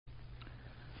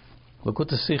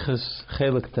Lekut Sichos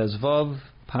Chelek Tezvav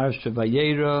Parsha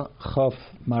VaYera Chof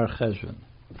Mar Cheshvan.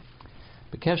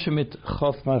 Bekesher mit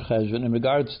Chof Mar Cheshvan, in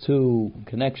regards to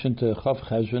connection to Chof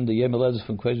Cheshvan, the Yom Haledes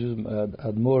from Kwezhim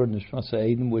Admor Nishmas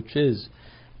Eden, which is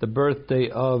the birthday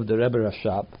of the Rebbe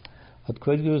Rashab. At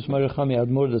Kwezhim Marichami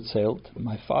Admor Zelt,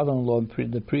 my father-in-law,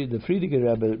 the Friedige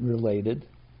Rebbe, related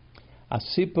a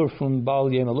sipur from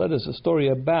Baal Yom Haledes, a story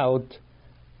about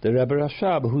the Rebbe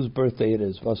Rashab, whose birthday it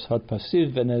is. Was hat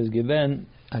passiert wenn given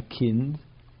a kind,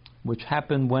 which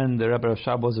happened when the Rebbe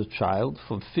Rashab was a child,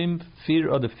 from 4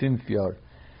 or 5 years,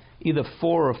 either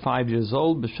 4 or 5 years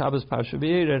old. B'Shabbos Parsha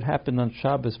VaYera, it happened on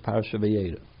Shabbos Parsha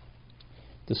VaYera.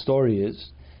 The story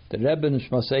is the Rebbe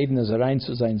Nishmas Eden as a rein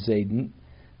zu sein Zeden.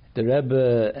 The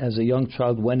Rebbe, as a young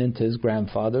child, went into his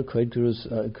grandfather, which was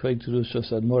the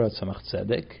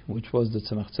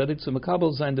Tzemach Tzedek, to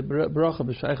Makabel sein the bracha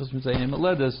b'shaychus mit seinem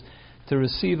Haledes, to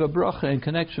receive a bracha in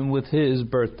connection with his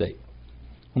birthday.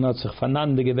 Und hat sich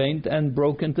vernande geweint and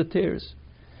broke into tears.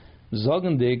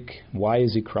 Zogendik, why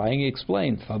is he crying? He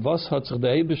explained, Favos hat sich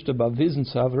der Eibishter bewiesen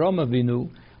zu Avram Avinu.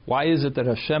 Why is it that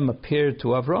Hashem appeared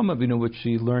to Avram Avinu, which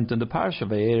he learned in the Parsha,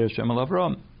 VaYera Hashem al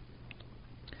Avram?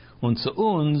 Und zu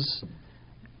uns,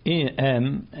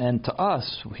 and to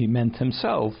us, he meant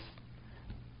himself,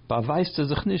 beweist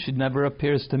sich nicht, it never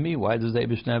appears to me. Why does the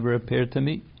Eibush never appear to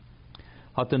me?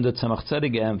 Hat him the Tzemach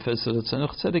Tzedek emphasis, so the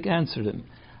Tzemach Tzedek answered him,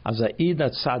 as a Yid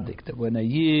at Tzaddik, that when a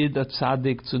Yid at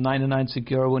Tzaddik to 99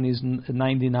 secure, when he's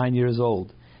 99 years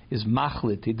old, is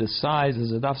machlit, he decides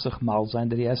as a darf sich mal sein,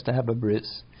 that he has to have a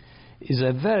bris, is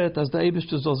a veret, as the Eibush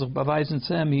soll sich beweisen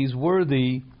zu him, he's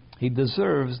worthy, he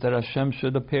deserves that Hashem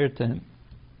should appear to him.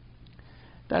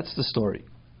 That's the story.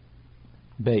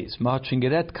 Beis.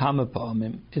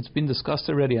 It's been discussed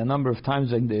already a number of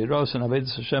times in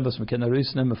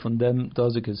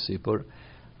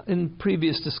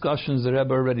previous discussions. The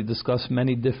Rebbe already discussed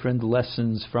many different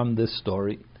lessons from this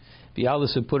story.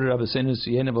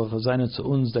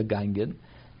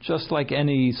 Just like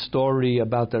any story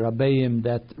about the Rabbeim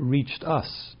that reached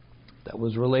us, that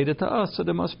was related to us, so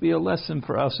there must be a lesson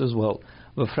for us as well.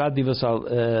 Certainly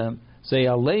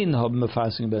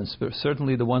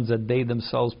the ones that they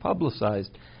themselves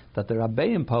publicized, that the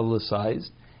Rabbeim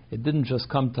publicized, it didn't just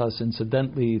come to us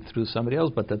incidentally through somebody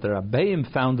else, but that the Rabbeim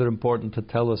found it important to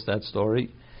tell us that story.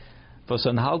 So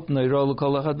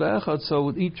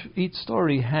each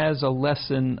story has a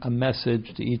lesson, a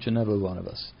message to each and every one of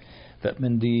us. That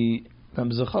when the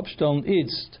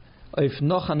if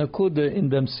noch an akude in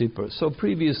them sipur. So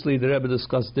previously the Rebbe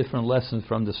discussed different lessons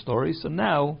from the story. So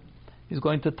now he's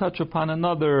going to touch upon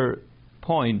another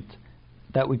point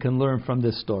that we can learn from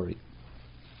this story.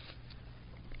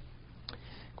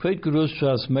 The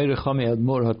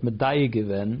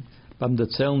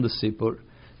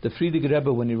Friedige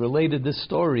Rebbe, when he related this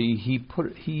story, he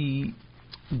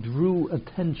drew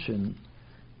attention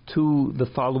to the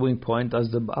following point, as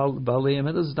the Baalei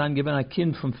is then given a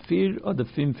kind from 4 or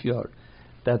 5 years,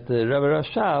 that the Rebbe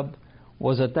Rashab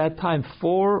was at that time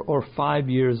 4 or 5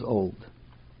 years old.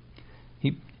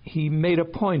 He made a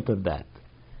point of that.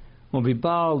 As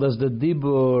the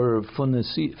Dibur von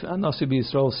Nasi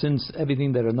B'Yisrael, since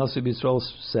everything that Nasi B'Yisrael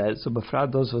says, so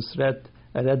befrad those was read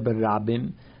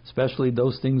berabim, especially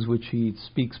those things which he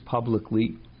speaks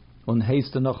publicly, on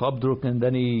haste noch abdruck, and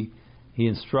then he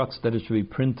instructs that it should be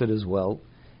printed as well.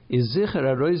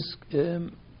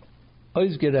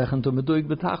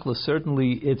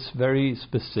 Certainly it's very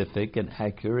specific and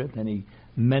accurate, and he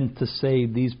meant to say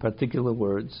these particular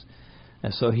words.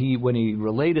 And so when he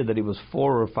related that he was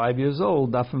 4 or 5 years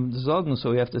old, so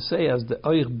we have to say, as the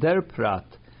Euch der Prat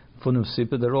von dem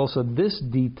Sippe, that also this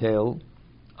detail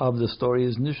of the story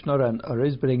is Nishnor and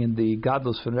Arizbring in the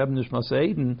Gadlos von Rebbe Nishmas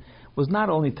Eden, was not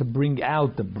only to bring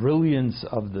out the brilliance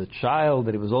of the child,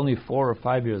 that he was only 4 or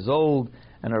 5 years old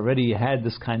and already had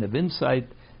this kind of insight.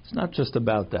 It's not just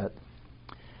about that.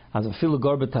 As a fil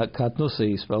gorbe katnuse,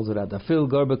 he spells it out. A fil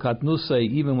gorbe katnuse,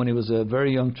 even when he was a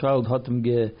very young child, hatem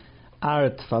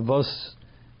geart favos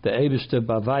the Eibishter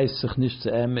beweist sich nicht zu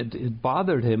ihm. It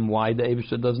bothered him why the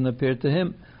Eibishter doesn't appear to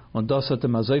him. Und das hat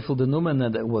ihm so viel genommen,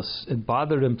 and it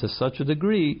bothered him to such a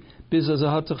degree, bis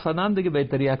hat sich vernande gebet,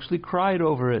 that he actually cried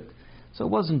over it. So it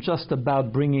wasn't just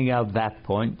about bringing out that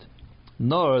point,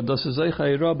 nor but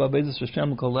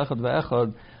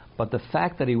the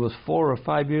fact that he was 4 or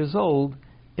 5 years old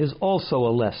is also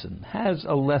a lesson, has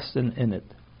a lesson in it.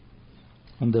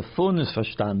 And the fun is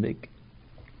verstandig.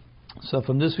 So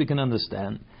from this we can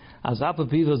understand, as that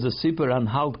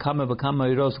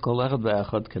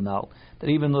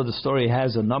even though the story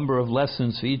has a number of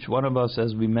lessons for each one of us,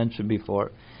 as we mentioned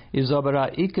before, is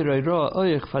aber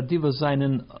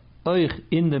euch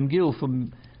in dem Gil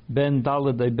from Ben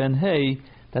Daladei Ben Hey,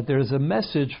 that there is a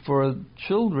message for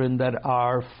children that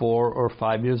are 4 or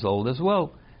 5 years old as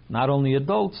well. Not only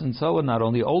adults and so on, not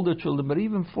only older children, but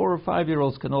even 4 or 5 year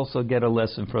olds can also get a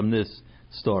lesson from this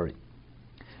story.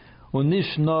 Und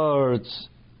nicht nur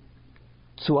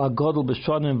zu agodel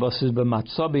beshonim was is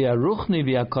bematzabi aruchni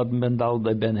vi akodem ben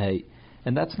Daladei Ben Hey.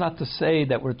 And that's not to say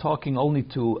that we're talking only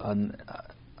to an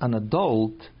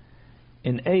adult.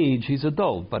 In age, he's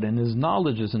adult, but in his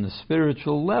knowledges and the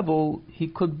spiritual level, he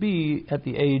could be at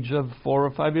the age of 4 or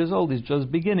 5 years old. He's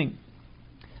just beginning.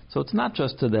 So it's not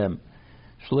just to them.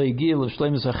 So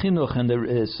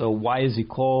why is he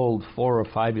called 4 or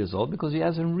 5 years old? Because he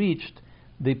hasn't reached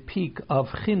the peak of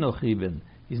chinuch even.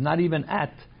 He's not even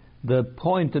at the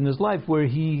point in his life where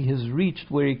he has reached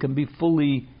where he can be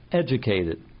fully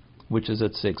educated, which is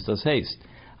at 6. Das heißt,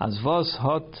 as was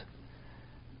hat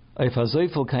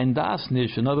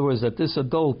in other words, that this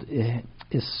adult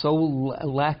is so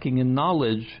lacking in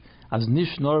knowledge, as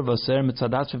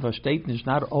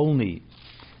not only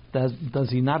does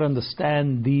he not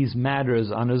understand these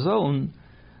matters on his own,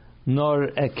 nor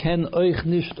but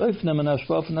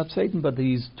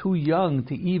he's too young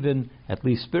to even, at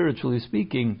least spiritually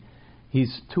speaking,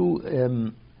 he's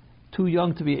too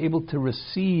young to be able to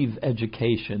receive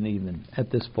education even at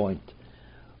this point.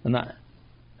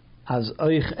 As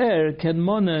oich can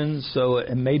monen, so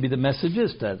and maybe the message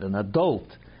is that an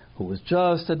adult who is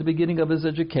just at the beginning of his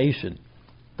education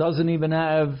doesn't even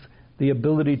have the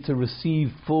ability to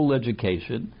receive full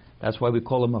education. That's why we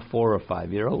call him a 4 or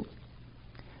 5 year old.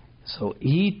 So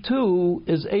he too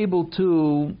is able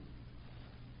to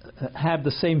have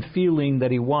the same feeling that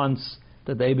he wants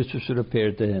that the Eibusher should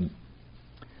appear to him,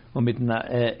 and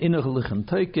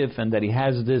that he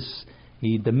has this.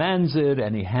 He demands it,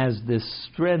 and he has this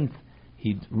strength.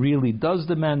 He really does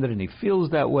demand it, and he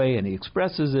feels that way, and he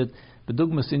expresses it.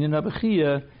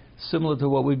 Similar to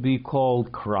what would be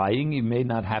called crying. You may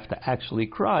not have to actually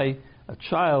cry. A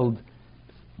child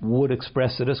would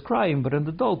express it as crying, but an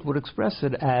adult would express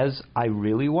it as, I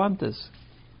really want this.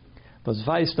 If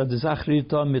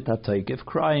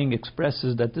crying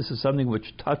expresses that this is something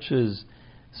which touches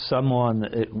someone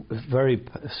very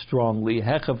strongly,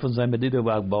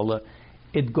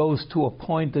 it goes to a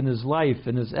point in his life,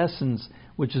 in his essence,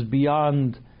 which is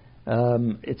beyond,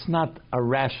 it's not a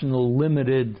rational,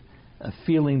 limited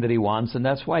feeling that he wants, and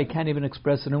that's why he can't even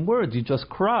express it in words. You just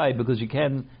cry because you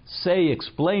can't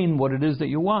explain what it is that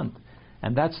you want.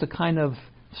 And that's the kind of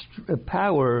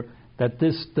power that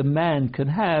this demand can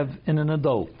have in an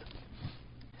adult.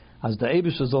 As the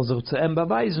Eibusher soll sich zu ihm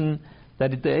beweisen,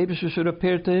 that the Eibusher should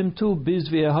appear to him too,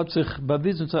 bis wie hat sich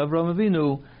bewiesen zu Avraham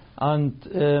Avinu, and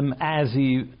as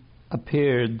he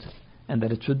appeared, and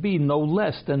that it should be no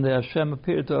less than the Hashem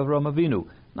appeared to Avraham Avinu,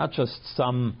 not just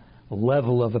some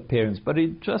level of appearance, but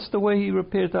just the way he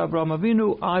appeared to Avraham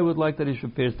Avinu. I would like that he should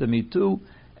appear to me too,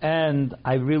 and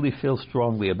I really feel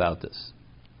strongly about this.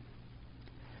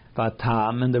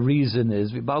 Vatam, and the reason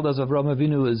is, Vibaldas Avraham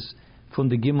Avinu is from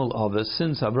the Gimel of us,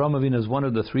 since Avraham Avinu is one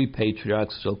of the 3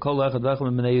 patriarchs,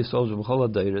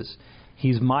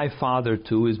 he's my father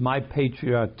too, is my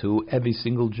patriarch too, every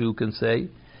single Jew can say,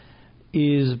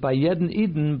 is by Yedin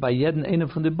Eden, by Yedin Einer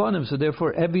from the Bonim, so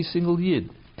therefore every single Yid,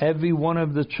 every one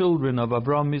of the children of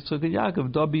Avraham, Yitzchak, and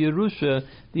Yaakov, Dabi Yerusha,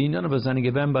 the none of us, and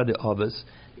given by the Ovis,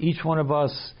 each one of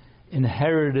us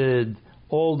inherited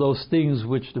all those things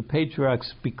which the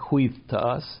patriarchs bequeathed to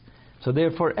us. So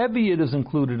therefore every Yid is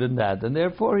included in that, and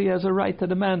therefore he has a right to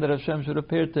demand that Hashem should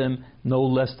appear to him no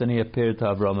less than he appeared to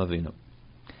Avraham Avinu.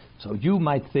 So you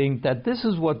might think that this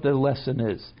is what the lesson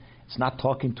is. It's not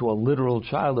talking to a literal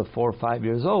child of 4 or 5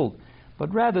 years old,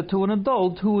 but rather to an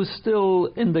adult who is still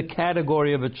in the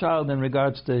category of a child in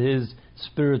regards to his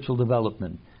spiritual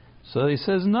development. So he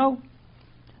says no.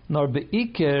 Nor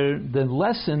be'iker, the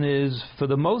lesson is, for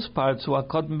the most part,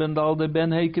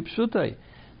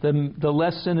 the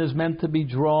lesson is meant to be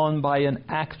drawn by an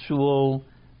actual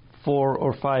 4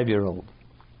 or 5 year old.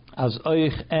 As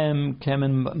euch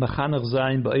kemen mechanech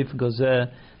sein be'ofen gazeh,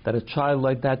 that a child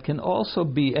like that can also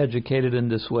be educated in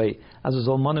this way. As a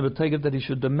zolmane betekent that he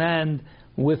should demand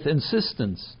with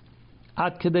insistence,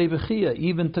 ad kedei v'chia,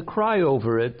 even to cry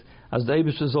over it. As the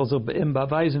Eibusher soll sich be'im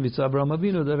beweisen wie zu Avraham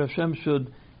Avinu, that Hashem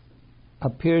should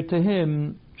appear to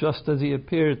him just as he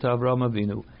appeared to Avraham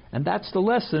Avinu. And that's the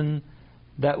lesson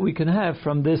that we can have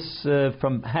from this,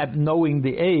 knowing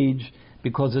the age,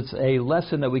 because it's a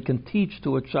lesson that we can teach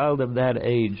to a child of that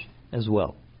age as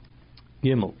well.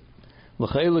 Gimel.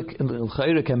 So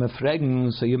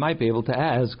you might be able to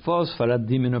ask,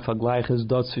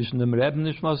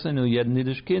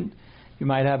 you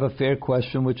might have a fair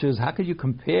question, which is, how could you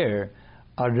compare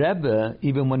a Rebbe,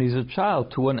 even when he's a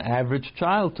child, to an average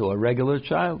child, to a regular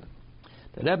child?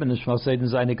 The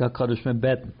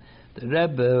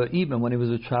Rebbe, even when he was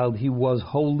a child, he was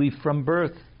holy from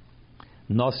birth.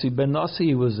 Nasi ben Nasi,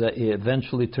 he was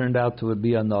eventually turned out to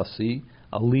be a Nasi,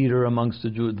 a leader amongst the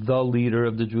leader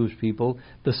of the Jewish people,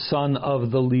 the son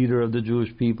of the leader of the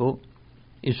Jewish people.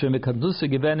 So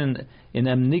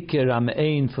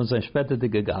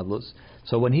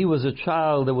when he was a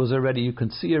child, it was already, you can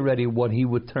see already what he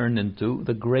would turn into,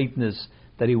 the greatness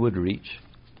that he would reach.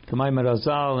 And as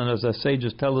I say,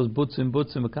 just tell us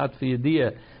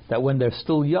that when they're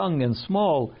still young and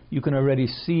small, you can already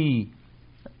see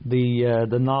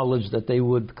the knowledge that they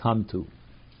would come to,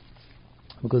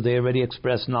 because they already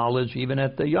express knowledge even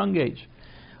at the young age.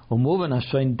 So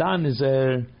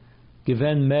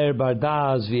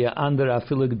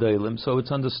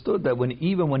it's understood that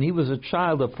even when he was a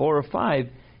child of 4 or 5,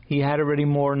 he had already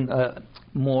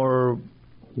more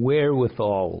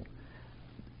wherewithal,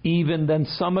 even than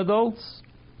some adults.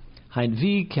 So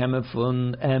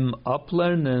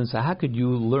how could you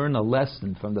learn a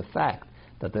lesson from the fact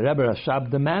that the Rebbe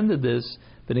Rashab demanded this?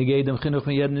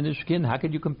 How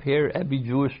could you compare every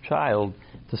Jewish child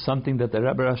to something that the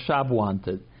Rebbe Rashab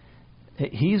wanted?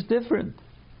 He's different.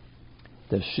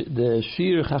 The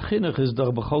Shir Chachinuch is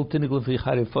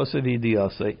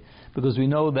because we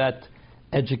know that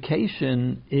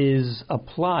education is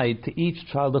applied to each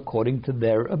child according to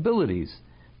their abilities.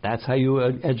 That's how you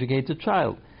educate a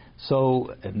child.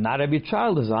 So not every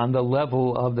child is on the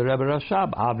level of the Rebbe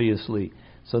Rashab, obviously.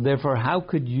 So therefore, how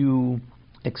could you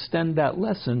extend that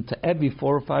lesson to every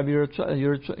 4 or 5 year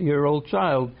old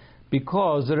child?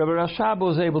 Because the Rebbe Rashab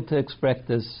was able to express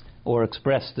this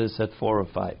at 4 or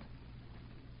 5.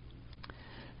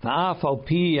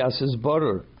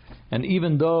 And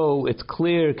even though it's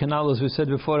clear, Kanal, as we said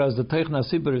before, as the Teich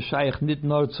Nasibur is shaykh nit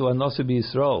nor zu a Nasi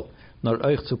Yisrael, nor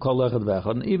euch zu kol echad vechad.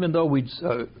 And even though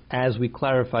as we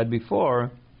clarified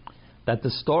before, that the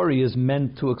story is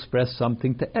meant to express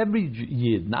something to every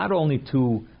Yid, not only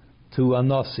to a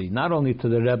Nasi, not only to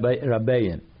the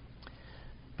Rabbein.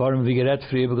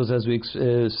 Because as we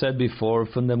said before,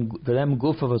 from the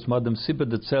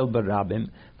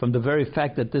very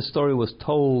fact that this story was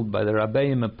told by the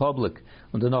Rabbeim in public,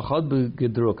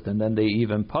 and then they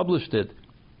even published it,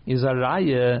 is a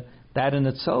raya that in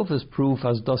itself is proof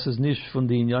as das is nicht von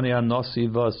the inyani nasi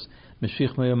was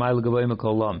meshich me'yamayl gavoim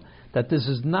kolam, that this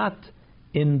is not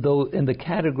in the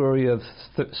category of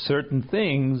certain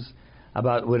things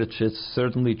about which it's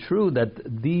certainly true that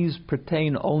these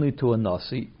pertain only to a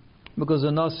Nasi, because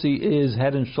a Nasi is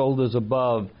head and shoulders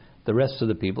above the rest of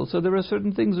the people. So there are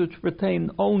certain things which pertain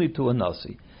only to a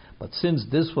Nasi. But since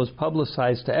this was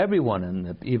publicized to everyone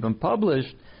and even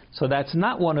published, so that's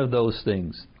not one of those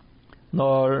things.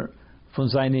 Nor von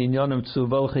seine Inyonim zu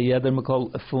welche jeder nor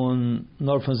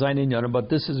von seine Inyonim, but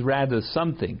this is rather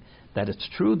something that it's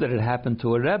true that it happened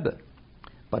to a Rebbe.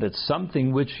 But it's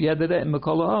something which is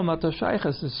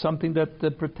something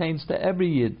that pertains to every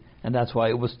Yid, and that's why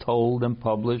it was told and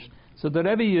published, so that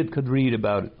every Yid could read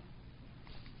about it.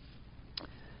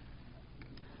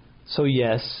 So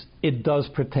yes, it does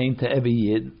pertain to every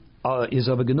Yid. Is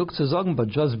aber genug zu sagen, but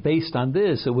just based on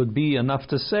this, it would be enough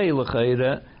to say,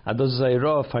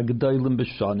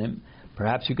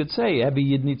 perhaps you could say every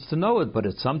Yid needs to know it, but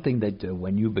it's something that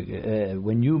when you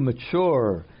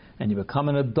mature and you become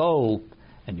an adult,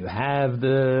 and you have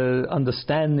the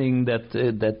understanding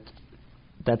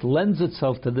that lends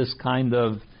itself to this kind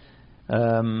of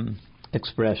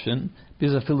expression,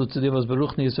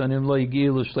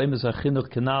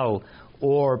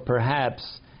 or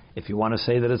perhaps if you want to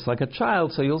say that it's like a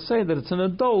child, so you'll say that it's an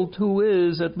adult who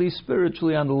is at least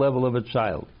spiritually on the level of a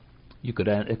child. You could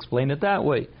explain it that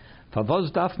way. But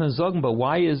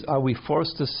why are we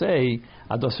forced to say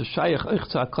that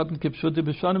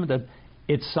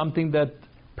it's something that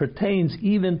pertains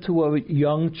even to a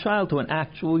young child, to an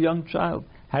actual young child?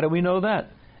 How do we know that?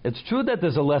 It's true that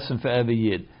there's a lesson for every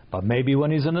Yid, but maybe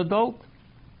when he's an adult.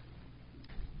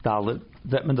 Dalit,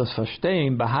 that man das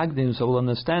verstehen, behagdim, so will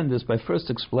understand this by first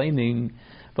explaining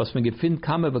was man gefindt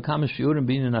kame bekame shiurim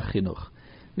binen achinuch.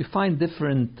 We find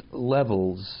different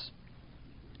levels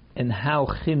in how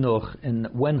chinuch and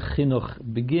when chinuch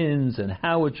begins and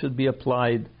how it should be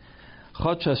applied.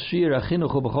 Even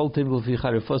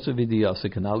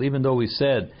though we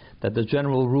said that the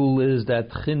general rule is that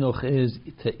chinuch is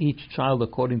to each child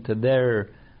according to their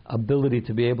ability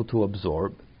to be able to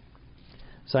absorb.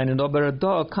 Even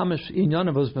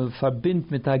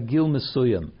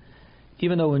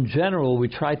though in general we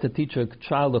try to teach a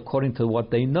child according to what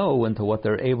they know and to what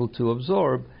they're able to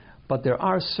absorb, but there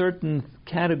are certain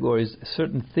categories,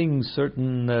 certain things,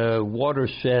 certain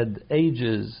watershed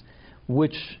ages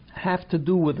which have to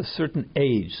do with a certain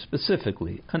age,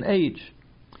 specifically an age.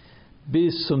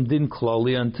 Bis zum din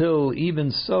kloli, until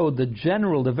even so,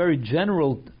 the very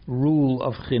general rule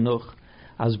of chinuch,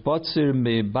 as botzir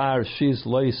me bar shis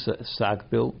lois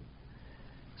sakbil,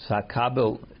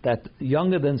 that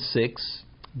younger than 6,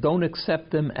 don't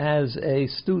accept them as a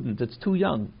student. It's too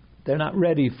young. They're not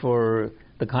ready for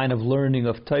the kind of learning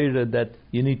of Torah that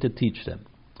you need to teach them.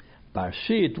 Bar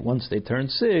shit, once they turn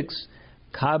 6,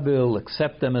 kabil,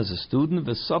 accept them as a student,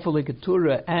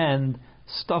 v'sofaliketura, and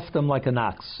stuff them like an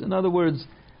ox. In other words,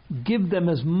 give them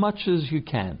as much as you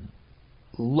can.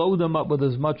 Load them up with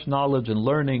as much knowledge and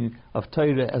learning of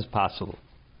Torah as possible.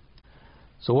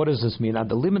 So what does this mean?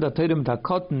 The limit of Torah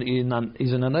mitakotten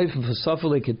is an anoifim for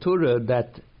sofaliketura,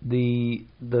 that the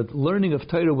learning of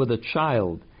Torah with a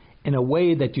child in a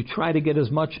way that you try to get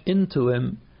as much into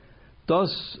him,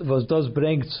 das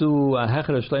bringt zu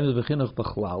hechere shleimus b'chinuch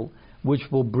b'chlal,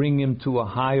 which will bring him to a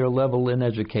higher level in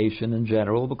education in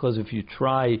general, because if you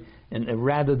try, and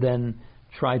rather than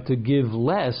try to give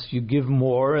less, you give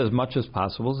more as much as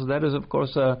possible. So that is, of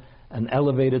course, an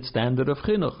elevated standard of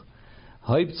chinuch.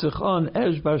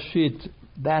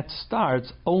 That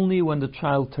starts only when the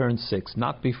child turns 6,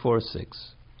 not before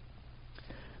 6.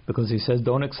 Because he says,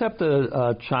 don't accept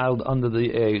a child under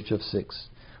the age of 6.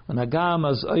 And even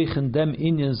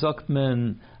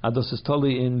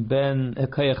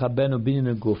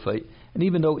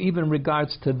though, even in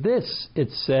regards to this,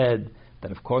 it's said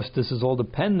that, of course, this is all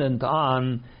dependent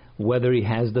on whether he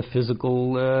has the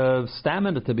physical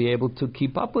stamina to be able to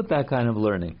keep up with that kind of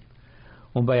learning.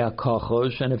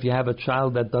 And if you have a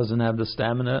child that doesn't have the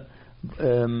stamina,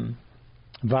 then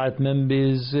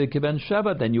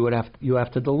you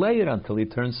have to delay it until he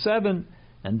turns 7,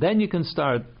 and then you can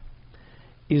start.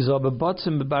 But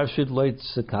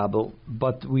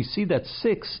we see that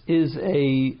 6 is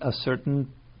a certain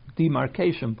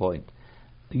demarcation point.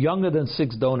 Younger than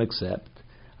 6 don't accept.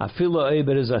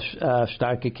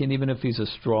 Even if he's a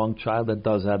strong child that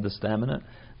does have the stamina.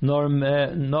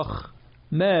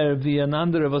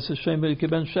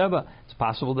 It's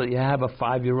possible that you have a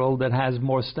 5-year-old that has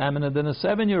more stamina than a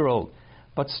 7-year-old.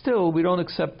 But still, we don't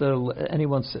accept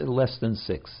anyone less than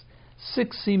 6.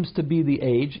 6 seems to be the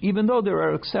age, even though there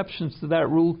are exceptions to that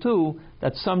rule too,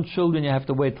 that some children you have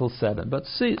to wait till 7. But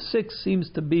 6 seems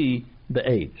to be the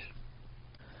age.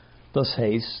 Das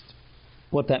heißt,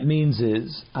 what that means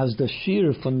is, as the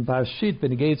shir von Barshit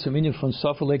benegeht zum Inyan von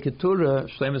Sofale Ketura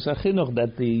Shleimus Achinuch,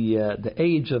 that the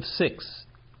age of 6,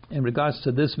 in regards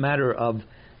to this matter of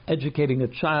educating a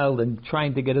child and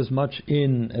trying to get as much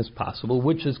in as possible,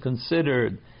 which is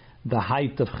considered the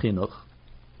height of chinuch,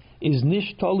 is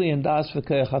nish toli and das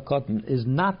v'keach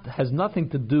has nothing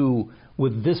to do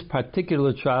with this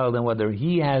particular child and whether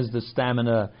he has the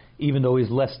stamina, even though he's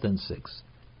less than 6.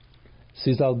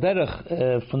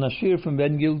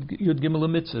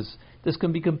 This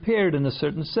can be compared in a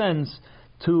certain sense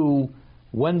to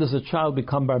when does a child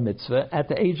become bar mitzvah? At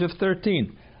the age of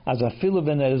 13. Even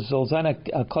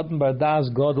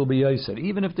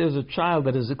if there's a child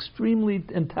that is extremely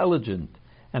intelligent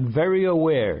and very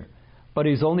aware, but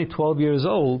he's only 12 years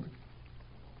old,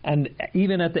 and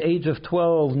even at the age of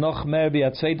 12,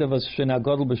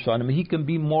 he can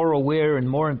be more aware and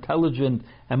more intelligent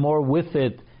and more with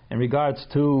it in regards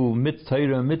to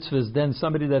Torah and mitzvahs than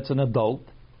somebody that's an adult.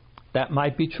 That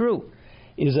might be true.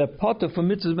 Is a potter for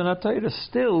mitzvahs min Torah,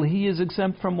 still he is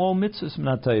exempt from all mitzvahs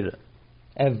min Torah.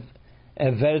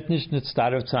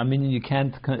 You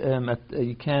can't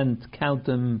count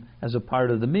him as a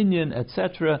part of the minyan,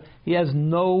 etc. He has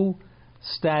no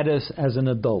status as an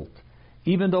adult,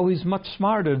 even though he's much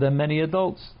smarter than many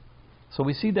adults. So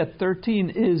we see that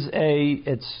 13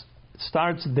 it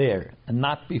starts there and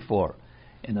not before.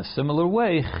 In a similar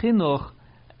way, chinuch,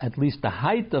 at least the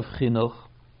height of chinuch,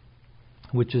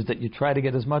 which is that you try to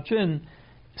get as much in,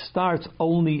 starts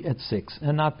only at 6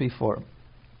 and not before.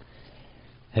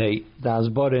 Hey, das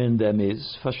Asbore in dem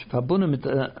is verbunden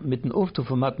mit dem Aufruf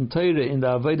von Matan Teure in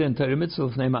der Avodah in Teure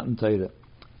Mitzvah von Matan Teure.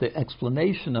 The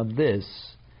explanation of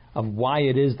this, of why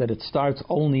it is that it starts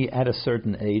only at a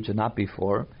certain age and not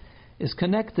before, is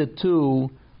connected to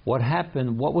what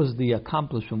happened, what was the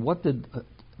accomplishment, what did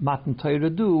Matan Torah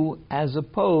do as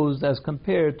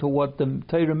compared to what the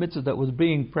Torah mitzvah that was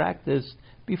being practiced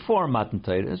before Matan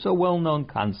Torah. It's a well-known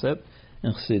concept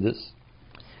in Chassidus.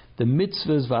 The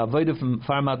mitzvahs v'avodah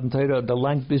from Matan Torah, the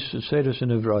lang bis sheresh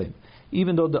and Evroim.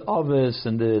 Even though the Avos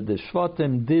and the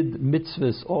Shvatim did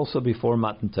mitzvahs also before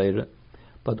Matan Torah,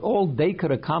 but all they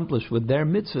could accomplish with their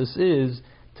mitzvahs is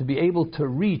to be able to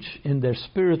reach in their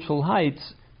spiritual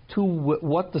heights to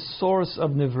what the source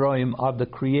of Nivroim, of the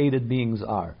created beings,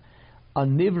 are. A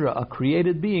Nivra, a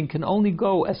created being, can only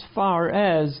go as far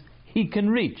as he can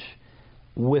reach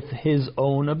with his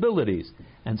own abilities.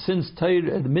 And since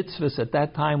the mitzvahs at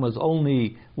that time was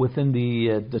only within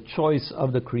the choice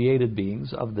of the created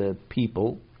beings, of the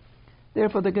people,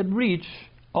 therefore they could reach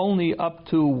only up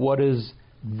to what is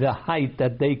the height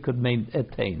that they could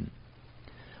attain.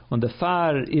 Und der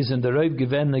Fahr is in der Reib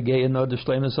gewenne gehen nur der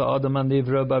Schleimes Adam an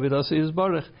Nivra Bavidasi is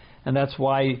Baruch. And that's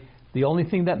why the only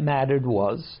thing that mattered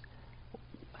was,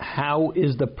 how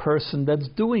is the person that's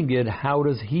doing it, how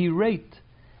does he rate?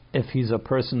 If he's a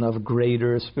person of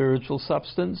greater spiritual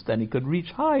substance, then he could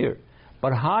reach higher,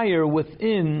 but higher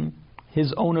within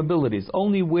his own abilities,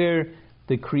 only where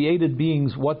the created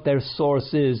beings, what their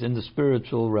source is in the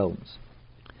spiritual realms.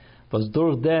 Was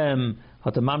durch dem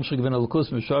hat der Mamshech given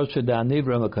Elokus Misharshe da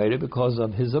Nivra Makayre, because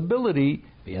of his ability,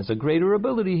 if he has a greater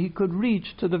ability, he could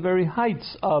reach to the very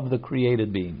heights of the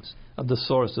created beings, of the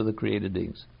source of the created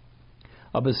beings.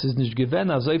 Aber es ist nicht gewesen,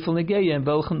 als Eifel Negeie, in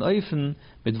welchen Eifen,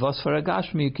 mit was für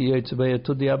Agashmi, ki Yetzubaya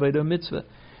to the Abeda Mitzvah.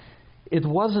 It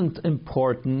wasn't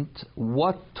important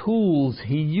what tools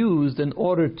he used in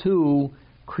order to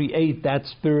create that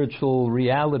spiritual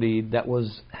reality that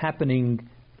was happening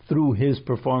through his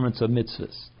performance of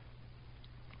mitzvahs.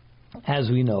 As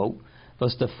we know,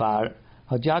 was der Fahr,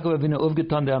 hat Jakob Avinu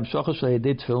aufgetan, der am Shocher Shlei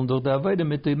did film durch der Aveda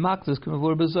mit dem Makzes, kommen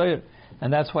wir bezoyer.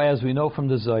 And that's why, as we know from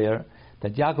the Zohar,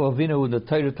 that Yaakov Avinu, the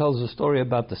Torah tells a story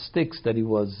about the sticks that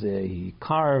he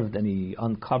carved, and he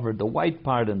uncovered the white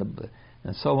part and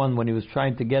so on, when he was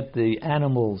trying to get the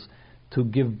animals to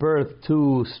give birth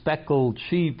to speckled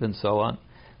sheep and so on.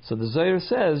 So the Zohar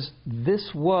says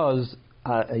this was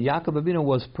Yaakov Avinu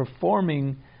was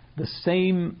performing the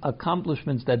same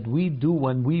accomplishments that we do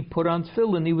when we put on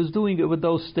tefillin. He was doing it with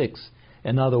those sticks.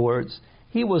 In other words,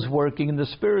 he was working in the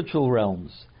spiritual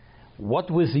realms.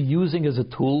 What was he using as a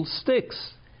tool?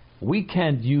 Sticks. We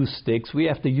can't use sticks. We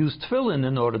have to use tefillin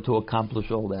in order to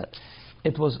accomplish all that.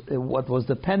 What was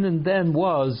dependent then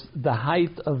was the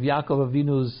height of Yaakov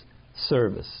Avinu's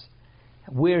service,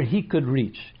 where he could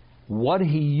reach. What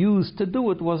he used to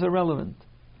do it was irrelevant.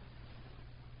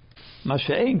 So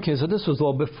this was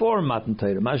all before Matan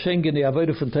Torah. The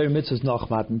Avodah from Torah mitzvahs nach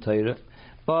Matan Torah.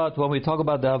 But when we talk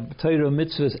about the Torah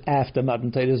mitzvahs after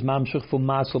Matan Torah, is mamshich from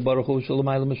Masel Baruch Hu Shalom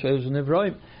Moshe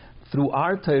Nivroim. Through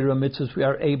our Torah mitzvahs, we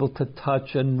are able to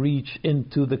touch and reach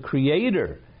into the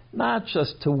Creator, not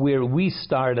just to where we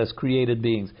start as created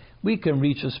beings. We can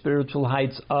reach the spiritual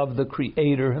heights of the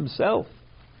Creator Himself.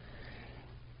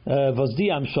 That's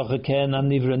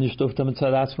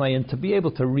why, and to be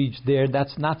able to reach there,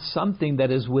 that's not something that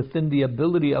is within the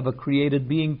ability of a created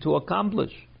being to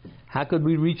accomplish. How could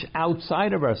we reach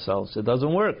outside of ourselves? It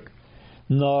doesn't work.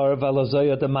 The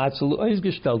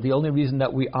only reason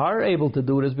that we are able to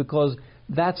do it is because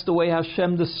that's the way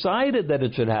Hashem decided that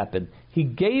it should happen. He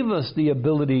gave us the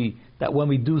ability that when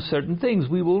we do certain things,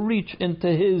 we will reach into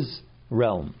His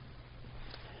realm.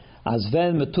 As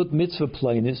when metut mitzvah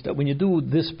plainis, that when you do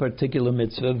this particular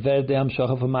mitzvah,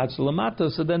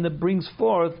 so then it brings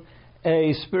forth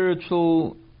a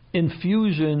spiritual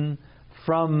infusion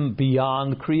from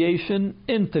beyond creation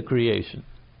into creation.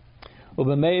 And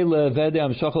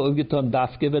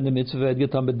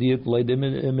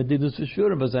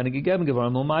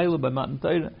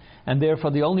therefore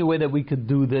the only way that we could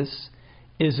do this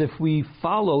is if we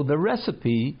follow the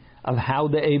recipe of how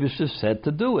the Eibusher said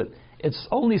to do it. It's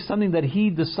only something that He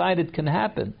decided can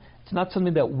happen. It's not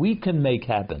something that we can make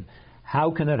happen. How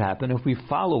can it happen? If we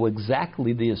follow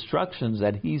exactly the instructions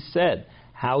that He said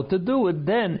how to do it,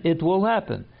 then it will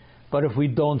happen. But if we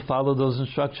don't follow those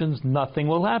instructions, nothing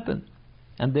will happen.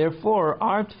 And therefore,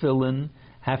 our tefillin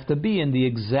have to be in the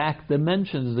exact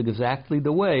dimensions, exactly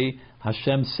the way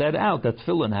Hashem set out that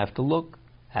tefillin have to look,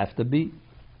 have to be.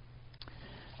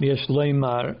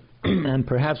 And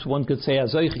perhaps one could say,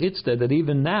 that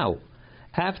even now,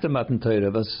 after Matan Torah,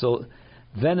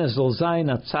 wenn es soll sein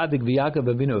a tzaddik wie Yaakov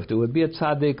Avinu, if there would be a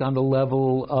tzaddik on the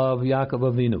level of Yaakov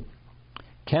Avinu,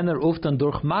 Kenner uftan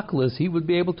durch maklis, he would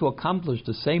be able to accomplish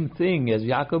the same thing as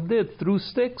Yaakov did through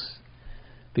sticks.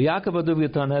 The Yaakov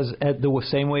Aduvitan has the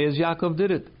same way as Yaakov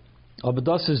did it.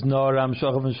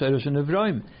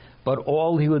 But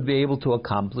all he would be able to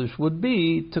accomplish would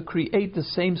be to create the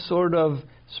same sort of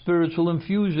spiritual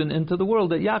infusion into the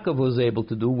world that Yaakov was able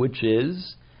to do, which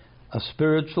is a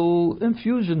spiritual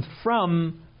infusion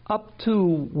from up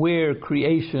to where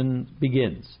creation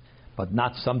begins, but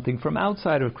not something from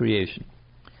outside of creation.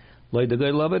 And it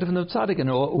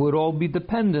would all be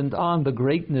dependent on the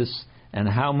greatness and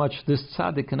how much this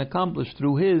tzaddik can accomplish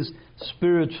through his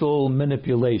spiritual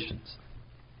manipulations.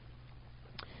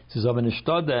 It says,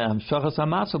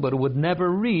 but it would never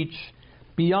reach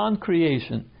beyond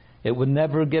creation. It would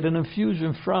never get an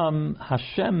infusion from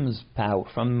Hashem's power,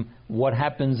 from what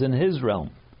happens in His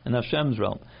realm, in Hashem's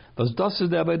realm. Because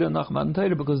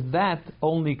that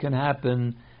only can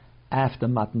happen after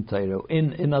Matan Torah.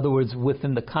 In other words,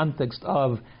 within the context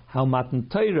of how Matan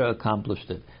Torah accomplished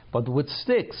it. But with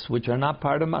sticks, which are not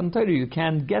part of Matan Torah, you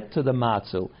can't get to the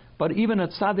Matzil. But even a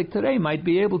tzaddik today might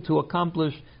be able to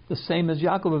accomplish the same as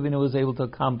Yaakov Avinu was able to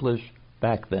accomplish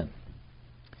back then.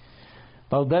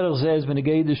 In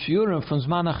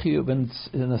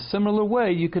a similar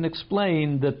way, you can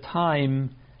explain the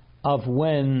time of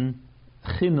when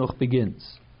Chinuch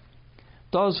begins.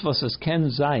 Das, was es kann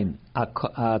sein, a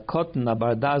cotton,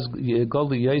 aber das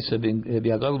Golde Yosef,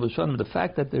 the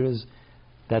fact that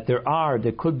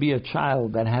there could be a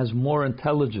child that has more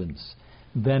intelligence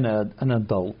than an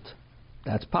adult,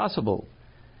 that's possible.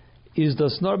 Is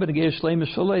das nur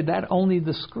that only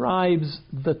describes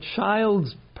the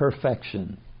child's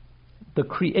perfection, the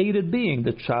created being,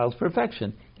 the child's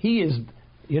perfection. He is,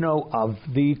 of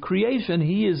the creation,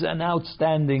 he is an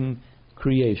outstanding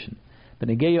creation. But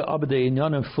it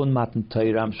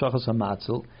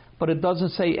doesn't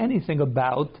say anything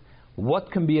about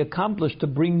what can be accomplished to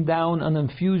bring down an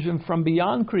infusion from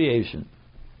beyond creation.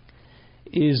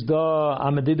 Is the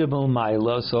Amadidabul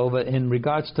Maila, so in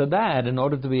regards to that, in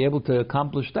order to be able to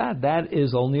accomplish that, that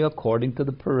is only according to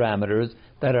the parameters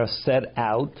that are set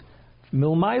out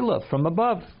Milmaila, from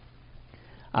above.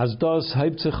 As does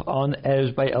Haipzich on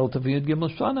Esh by Eltaviyud Gimel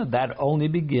Shana, that only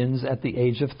begins at the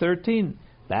age of 13.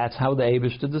 That's how the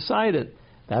Eibishter decided.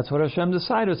 That's what Hashem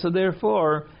decided. So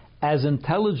therefore, as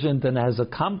intelligent and as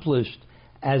accomplished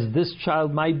as this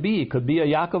child might be, it could be a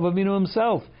Yaakov Avinu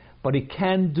himself, but he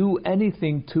can't do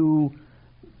anything to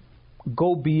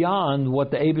go beyond what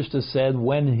the Eibishter said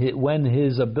when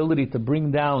his ability to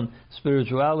bring down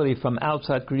spirituality from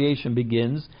outside creation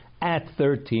begins at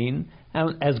 13.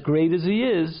 And as great as he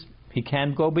is, he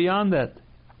can't go beyond that.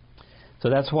 So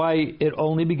that's why it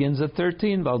only begins at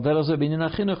 13. And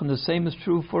the same is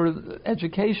true for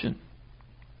education.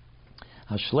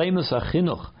 Hashleimus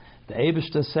HaChinuch. The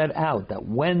Eibishter set out that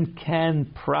when can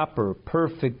proper,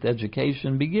 perfect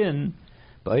education begin?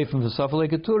 As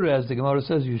the Gemara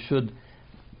says, you should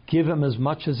give him as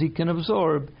much as he can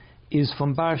absorb, is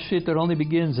from Bar Shit that only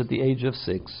begins at the age of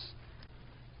 6.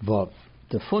 Vav.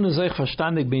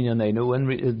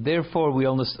 Therefore, we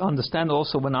understand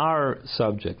also in our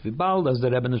subject. Since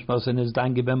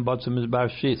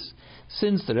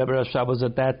the Rebbe Rashab was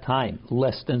at that time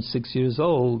less than 6 years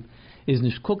old, is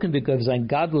nicht gucken because sein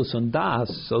Gadlus und Das.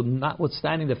 So,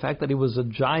 notwithstanding the fact that he was a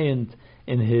giant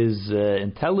in his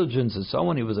intelligence and so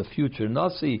on, he was a future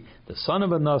Nasi, the son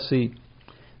of a Nasi.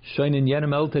 Shoin in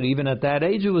Yenem Elter, even at that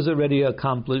age, it was already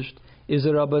accomplished. Is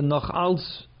er aber noch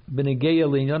als benegeya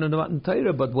linyan und Matan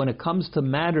Torah? But when it comes to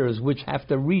matters which have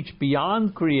to reach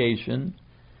beyond creation,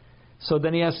 so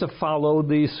then he has to follow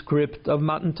the script of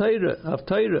Matan Torah, of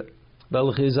Torah.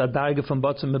 So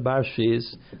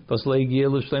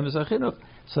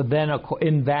then,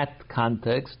 in that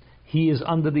context, he is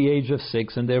under the age of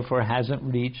 6 and therefore hasn't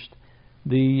reached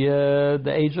the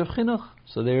age of chinuch.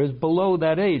 So there is below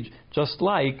that age. Just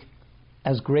like,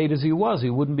 as great as he was, he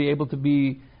wouldn't be able to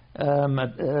be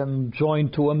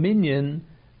joined to a minion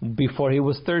before he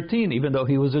was 13, even though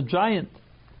he was a giant.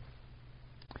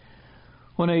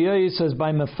 When Ayayi says,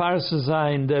 by mefarsa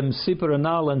zayin dem sipur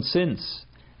anal, and since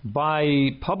by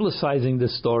publicizing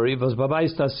this story, was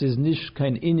beweist das is nicht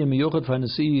kein Inyan miyuchat von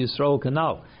Nasi Yisrael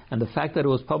kanal, and the fact that it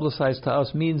was publicized to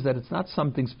us means that it's not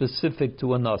something specific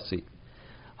to a Nasi.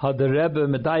 Had the Rebbe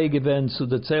medai given zu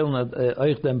der Zählen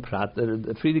euch dem Prat,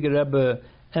 the Friedige Rebbe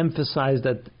emphasized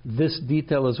that this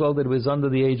detail as well, that it was under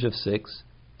the age of 6.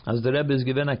 As the Rebbe is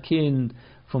given a kind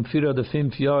from 4 or 5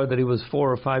 years, that he was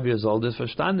 4 or 5 years old, is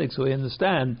verstandig, so we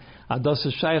understand das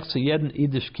ist shaykh zu jeden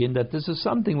Yiddish kind, that this is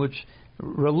something which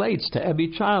relates to every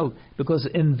child, because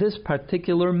in this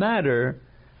particular matter,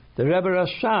 the Rebbe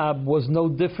Rashab was no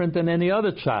different than any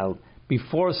other child.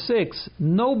 Before 6,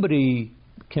 nobody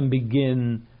can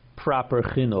begin proper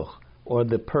chinuch, or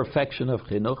the perfection of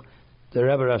chinuch. The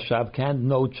Rebbe Rashab can,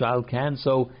 no child can.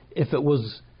 So if it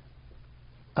was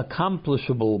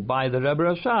accomplishable by the Rebbe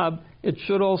Rashab, it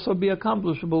should also be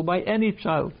accomplishable by any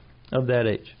child of that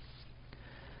age.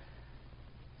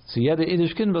 So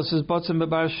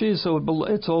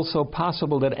it's also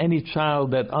possible that any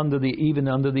child that even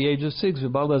under the age of 6, is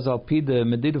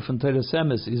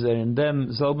in them,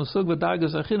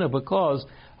 because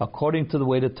according to the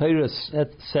way the Torah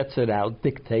sets it out,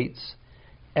 dictates,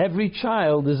 every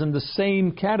child is in the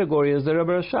same category as the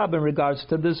Rebbe Rashab in regards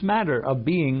to this matter of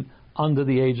being under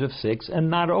the age of 6 and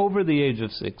not over the age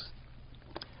of 6.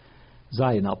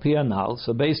 Zayin al pianal.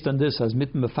 So based on this, as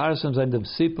mitten befarsam sein dem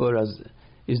Sipur, as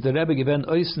is the Rebbe given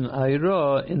oisen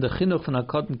ayra in the chinuch von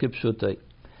hakotten kipshutei.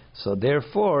 So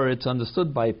therefore, it's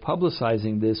understood by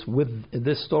publicizing this with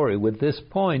this story, with this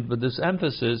point, with this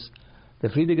emphasis, the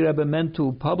Friedrich Rebbe meant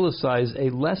to publicize a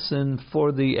lesson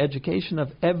for the education of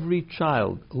every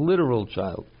child, literal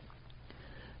child.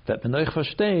 That men euch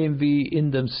verstehen, wie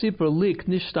in dem Sipur liegt,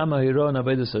 nicht stam ayra in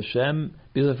Avodas Hashem,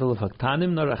 bis auf viele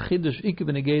Faktanim, nor achidush ikke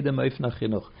benegedem auf nach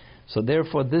chinuch. So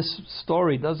therefore, this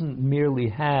story doesn't merely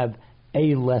have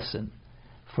a lesson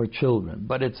for children,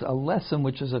 but it's a lesson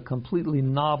which is a completely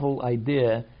novel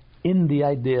idea in the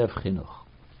idea of chinuch.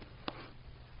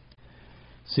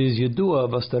 Says Yedua,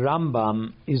 was the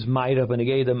Rambam is Meira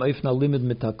benegedem auf na limit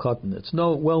mit hakotten. It's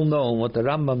well known what the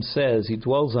Rambam says. He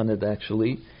dwells on it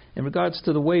actually in regards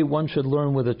to the way one should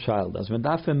learn with a child. As men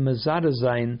dafem mezara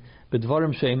sein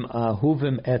bedvarim sheim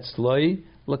ahuvim etzloi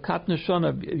lakat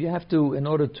neshona. You have to, in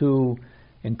order to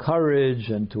encourage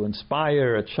and to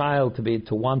inspire a child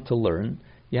to want to learn,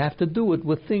 you have to do it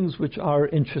with things which are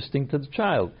interesting to the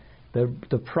child.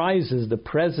 The prizes, the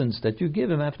presents that you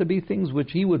give him have to be things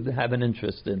which he would have an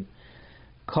interest in.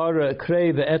 Learn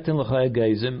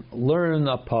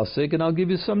a pasuk and I'll give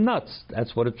you some nuts.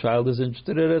 That's what a child is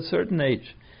interested in at a certain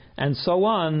age. And so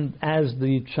on, as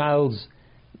the child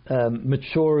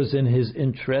matures in his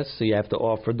interests, so you have to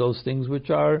offer those things which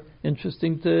are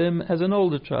interesting to him as an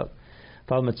older child.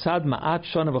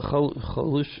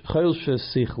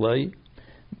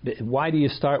 Why do you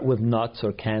start with nuts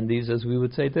or candies, as we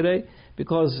would say today?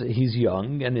 Because he's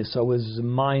young, and so his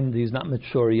mind, he's not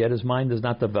mature yet, his mind is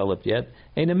not developed yet.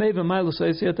 He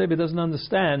doesn't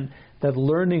understand that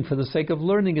learning for the sake of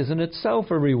learning is in itself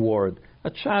a reward. A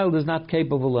child is not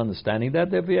capable of understanding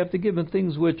that, therefore you have to give him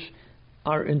things which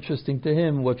are interesting to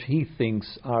him, which he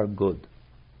thinks are good.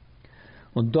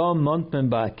 So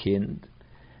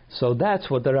that's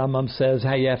what the Rambam says,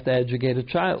 how you have to educate a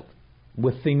child,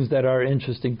 with things that are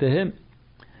interesting to him.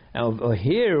 Now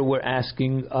here we're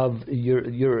asking of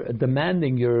you're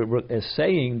demanding, you're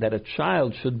saying that a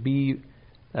child should be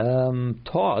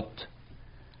taught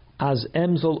as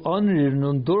emzol onrir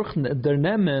nun durch der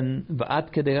nemen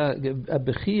v'at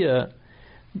kedei.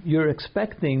 You're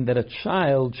expecting that a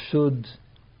child should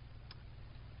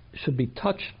be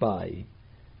touched by,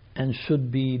 and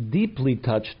should be deeply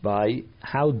touched by.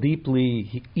 How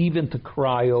deeply? Even to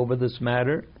cry over this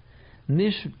matter.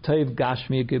 Nish teiv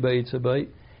gashmi gebeitzabai.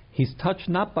 He's touched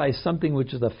not by something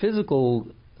which is a physical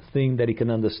thing that he can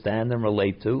understand and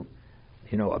relate to,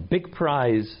 a big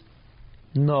prize.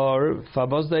 Nor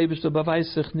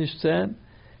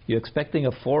you're expecting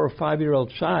a 4 or 5 year old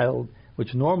child,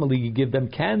 which normally you give them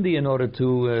candy in order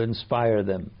to inspire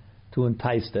them, to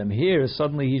entice them. Here,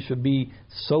 suddenly he should be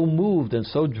so moved and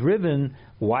so driven.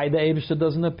 Why the Eibishter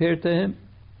doesn't appear to him?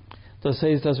 Das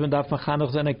heißt, dass man darf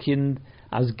mechanach seine Kind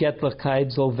as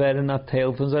Gettlichkeit soll werden a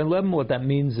Teil von seinem Leben. What that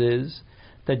means is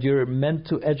that you're meant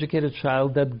to educate a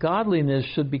child that godliness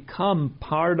should become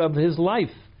part of his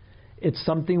life. It's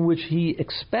something which he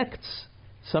expects,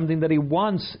 something that he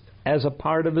wants as a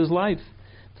part of his life.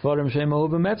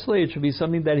 It should be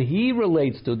something that he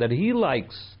relates to, that he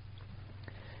likes.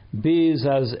 Bis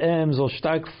as soll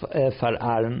stark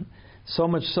verarren, so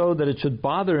much so that it should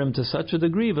bother him to such a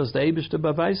degree, was der Eibishter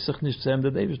beweist sich nicht zu ihm,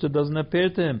 that the Eibishter doesn't appear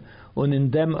to him. Und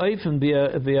in dem Eufen, wie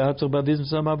hat sich bewiesen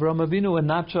zu Avraham Avinu, and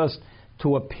not just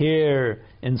to appear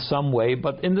in some way,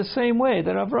 but in the same way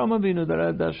that Avraham Avinu,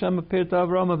 that Hashem appeared to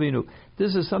Avraham Avinu.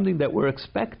 This is something that we're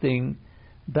expecting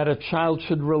that a child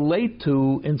should relate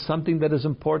to in something that is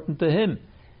important to him.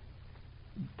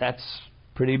 That's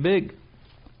pretty big.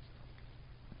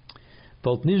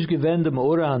 If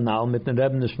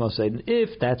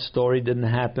that story didn't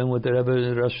happen with the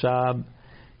Rebbe Rashab,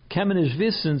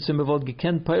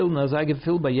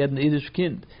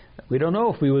 we don't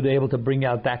know if we would be able to bring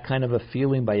out that kind of a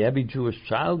feeling by every Jewish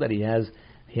child, that he has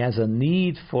a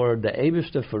need for the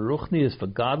Eibishter, for Ruchnius, for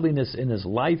godliness in his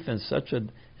life in such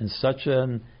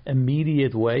an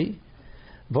immediate way.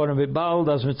 Since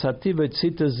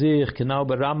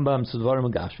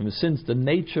the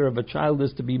nature of a child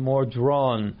is to be more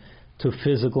drawn to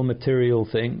physical material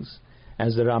things,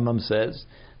 as the Rambam says,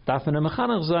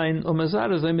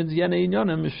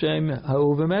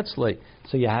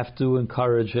 so you have to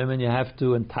encourage him and you have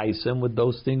to entice him with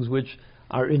those things which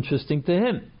are interesting to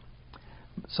him.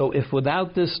 So if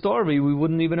without this story, we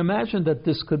wouldn't even imagine that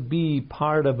this could be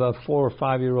part of a 4 or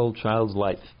 5 year old child's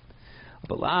life.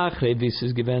 But now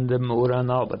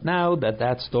that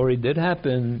that story did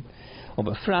happen,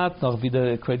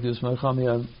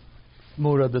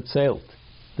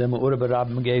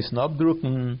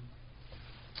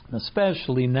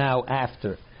 especially now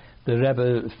after the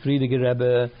Rebbe, Friedige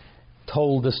Rebbe,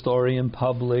 told the story in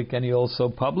public and he also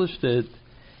published it,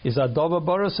 is Adova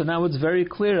Boros, and now it's very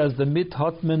clear as the Mit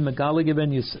Hotman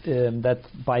Megaligeben that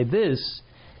by this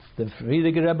the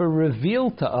Friedige Rebbe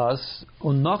revealed to us,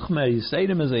 Unochmer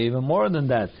Yisayim is even more than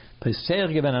that.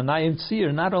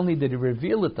 Not only did he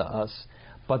reveal it to us,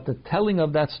 but the telling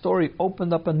of that story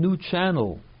opened up a new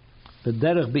channel, and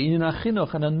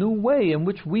a new way in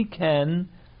which we can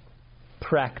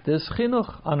practice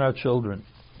chinuch on our children.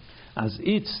 As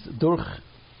it's durch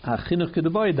chinuch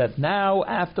keduboy, that now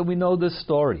after we know this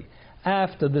story,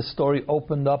 after this story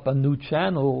opened up a new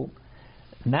channel,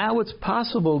 now it's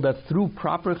possible that through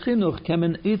proper chinuch,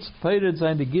 kemen it's feiret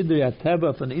sein de gidri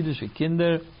ateva von idische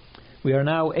kinder, we are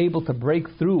now able to break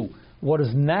through what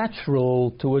is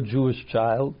natural to a Jewish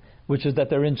child, which is that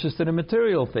they're interested in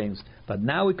material things. But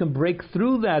now we can break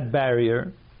through that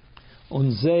barrier,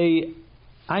 und sie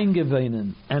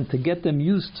eingewöhnen, and to get them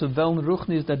used to Veln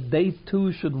Ruchnis, that they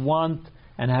too should want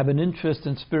and have an interest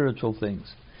in spiritual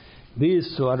things.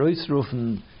 Bis zu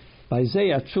Aroisrufen, by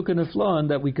Zeh Atshuken Eflon,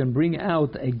 that we can bring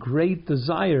out a great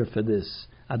desire for this.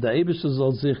 Ad der Eibusher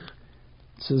soll sich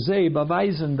zu Zeh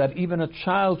beweisen, that even a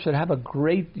child should have a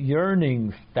great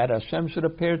yearning that Hashem should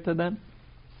appear to them.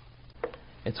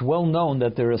 It's well known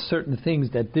that there are certain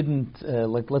things that didn't,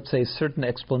 like let's say, certain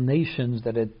explanations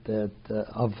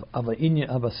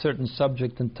of a certain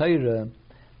subject in Torah,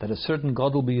 that a certain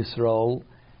Gadol B'Yisrael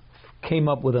came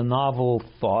up with a novel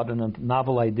thought and a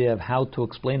novel idea of how to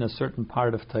explain a certain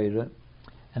part of Torah,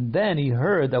 and then he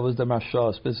heard, that was the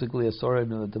Marsha, specifically a story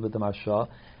with the Marsha,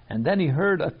 and then he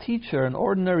heard a teacher, an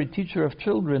ordinary teacher of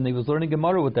children, he was learning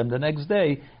Gemara with them the next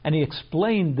day, and he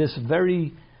explained this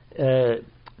very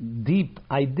deep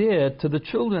idea to the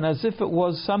children as if it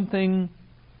was something,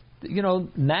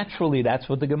 naturally that's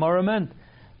what the Gemara meant.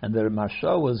 And the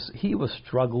Marsha was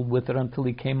struggled with it until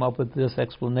he came up with this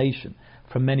explanation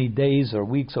for many days or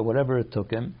weeks or whatever it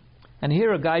took him. And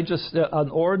here a guy, just an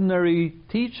ordinary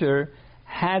teacher,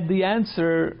 had the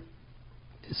answer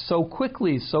so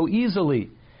quickly, so easily.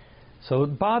 So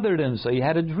it bothered him. So he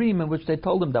had a dream in which they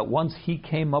told him that once he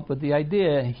came up with the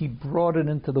idea, he brought it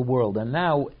into the world. And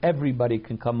now everybody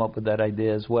can come up with that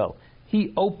idea as well.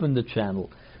 He opened the channel.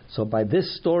 So by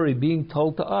this story being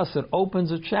told to us, it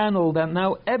opens a channel that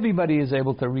now everybody is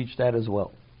able to reach that as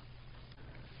well.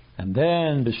 And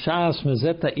then b'shas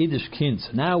mezeta idish kind.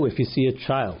 Now, if you see a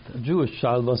child, a Jewish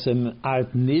child, was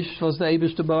art nish was the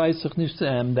Eibush to beweisach nish to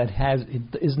him, that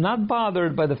is not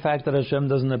bothered by the fact that Hashem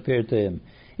doesn't appear to him.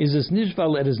 Is es nish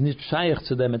weil is nicht shaykh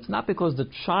to them? It's not because the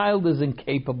child is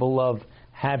incapable of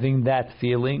having that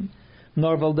feeling.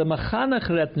 Nor weil the machanach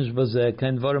ret nish bazeh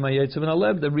kein dvarim hayotzim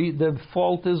alev. The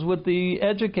fault is with the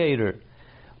educator.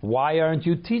 Why aren't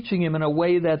you teaching him in a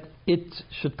way that it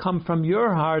should come from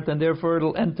your heart and therefore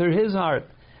it'll enter his heart?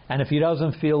 And if he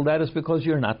doesn't feel that, it's because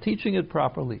you're not teaching it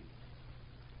properly.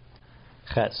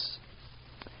 Ches.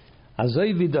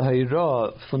 Azoi wie der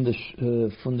VaYera von der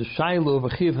Shailo over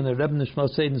here von der Rebbe Nishma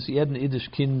Seidens jeden Yiddish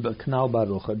Kind Knal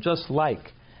Baruch. Just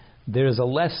like there is a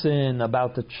lesson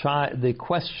about the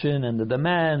question and the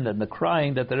demand and the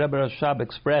crying that the Rebbe Rashab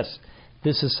expressed.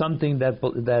 This is something that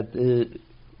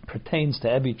pertains to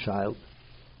every child.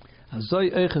 So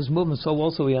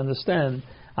also we understand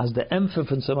as the emphasis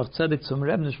from Tzemach Tzedek zum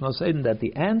Rebbe Nishma Seiden, that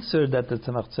the answer that the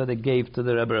Tzemach Tzedek gave to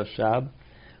the Rebbe Rashab,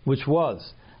 which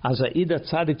was as a Ida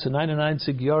Tzaddik to 99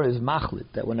 Yor is machlit,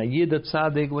 that when a Yida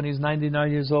Tzaddik, when he's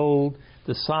 99 years old,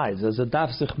 decides as a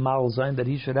darf sich mal sein that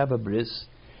he should have a bris,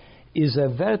 is a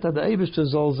wert that the Eibishter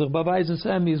soll sich beweisen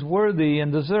Sam, he's worthy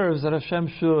and deserves that Hashem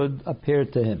should appear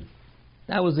to him.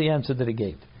 That was the answer that he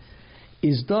gave.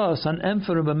 Is das an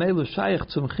Empfer b'meilu shaykh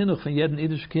zum chinuch von jeden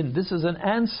Yiddish kind? This is an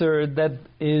answer that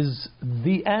is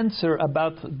the answer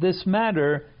about this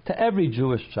matter to every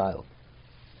Jewish child.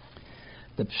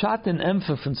 The pshat and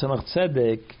Empfer from Tzemach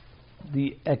Tzedek,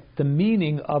 the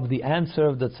meaning of the answer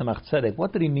of the Tzemach Tzedek,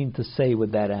 what did he mean to say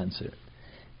with that answer?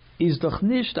 Is doch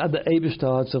nicht ad der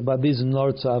Eibishter hat sich bewiesen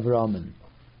nur zu Avram.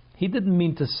 He didn't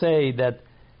mean to say that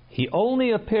he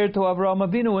only appeared to Avraham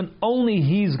Avinu and only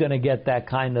he's going to get that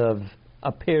kind of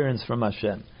appearance from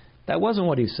Hashem. That wasn't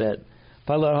what he said.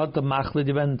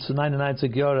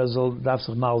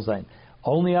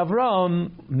 Only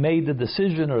Avraham made the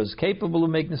decision or is capable of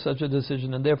making such a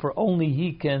decision, and therefore only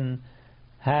he can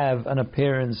have an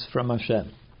appearance from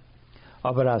Hashem.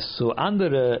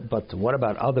 But what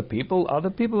about other people?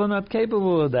 Other people are not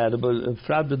capable of that.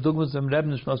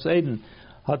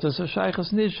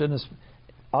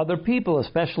 Other people,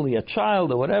 especially a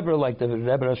child or whatever, like the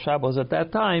Rebbe Rashab was at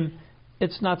that time,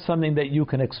 it's not something that you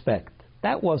can expect.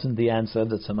 That wasn't the answer of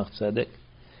the Tzemach Tzedek.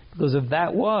 Because if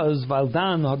that was,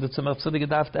 Valdan had the Tzemach Tzedek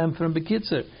gedacht empfern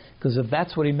bekitzer. Because if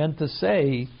that's what he meant to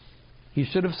say, he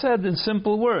should have said in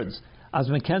simple words, as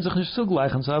men ken sich nicht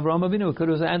zugleichen zu Avraham Avinu. He could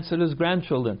have answered his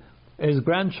grandchild,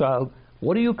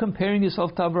 what are you comparing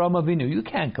yourself to Avraham Avinu? You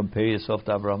can't compare yourself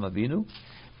to Avraham Avinu.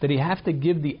 Did he have to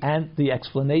give the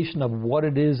explanation of what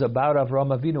it is about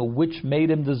Avraham Avinu which made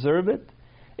him deserve it?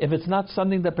 If it's not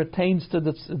something that pertains to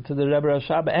the Rebbe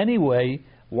Rashab anyway,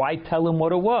 why tell him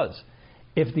what it was?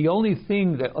 If the only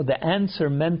thing that the answer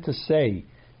meant to say,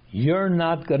 you're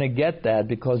not going to get that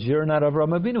because you're not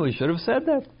Avraham Avinu, he should have said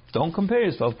that. Don't compare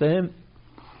yourself to him.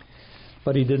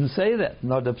 But he didn't say that.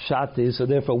 Not the pshat is, so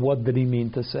therefore what did he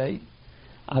mean to say?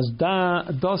 As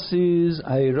das is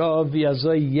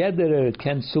yederer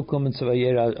ken sukum in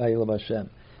VaYera ayel Hashem.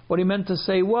 What he meant to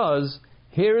say was,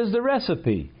 here is the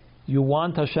recipe. You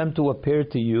want Hashem to appear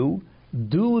to you,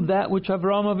 do that which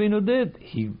Avraham Avinu did.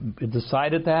 He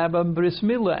decided to have a bris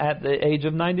milah at the age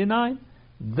of 99.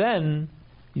 Then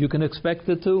you can expect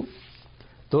it to.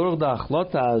 Durch the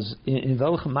achlotas in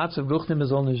welchem matzav ruchnim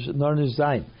is nor nicht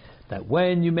sein. That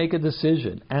when you make a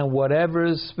decision, and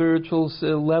whatever spiritual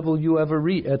level you ever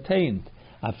attained,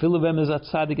 even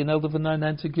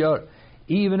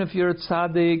if you're a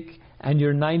tzaddik and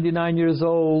you're 99 years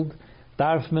old,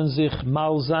 darf man sich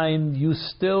mal sein, you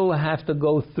still have to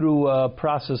go through a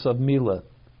process of milah,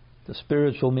 the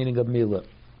spiritual meaning of milah.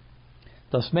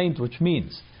 Das meint, which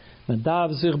means, man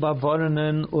darf sich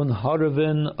bewarnen und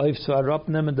harven auf zu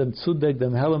herabnehmen dem Zudek,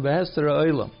 dem hellen behester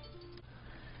Eulam.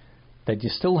 That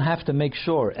you still have to make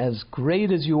sure, as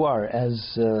great as you are,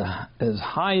 as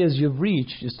high as you've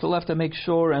reached, you still have to make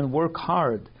sure and work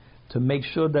hard to make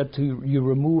sure that you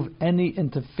remove any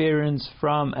interference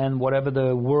from and whatever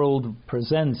the world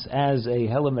presents as a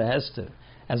Helam Hester,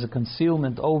 as a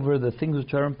concealment over the things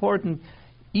which are important.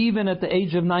 Even at the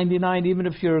age of 99, even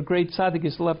if you're a great tzaddik, you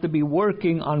still have to be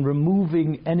working on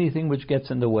removing anything which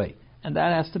gets in the way. And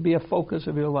that has to be a focus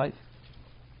of your life.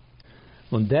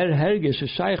 And this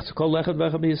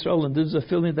is a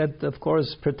feeling that, of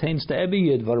course, pertains to every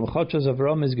Yid.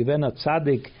 Avram is given a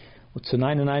tzaddik to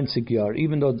 99 years.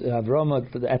 Even though Avram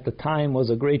at the time was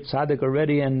a great tzaddik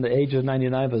already, and the age of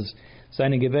 99 was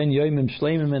seine given yoimim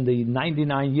shleimim, and the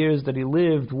 99 years that he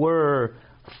lived were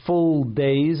full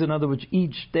days. In other words,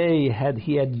 each day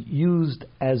he had used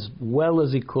as well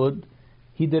as he could.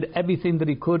 He did everything that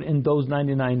he could in those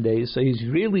 99 days. So he's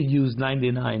really used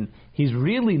 99. He's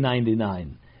really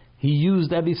 99. He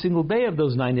used every single day of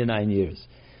those 99 years.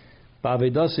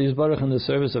 Ba'avedasa is baruch in the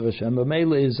service of Hashem.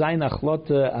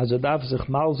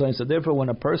 So therefore, when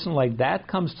a person like that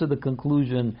comes to the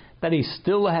conclusion that he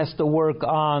still has to work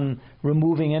on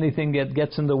removing anything that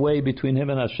gets in the way between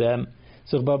him and Hashem,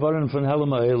 so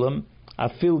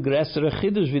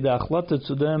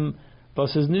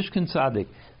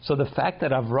the fact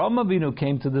that Avraham Avinu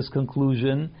came to this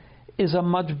conclusion is a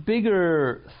much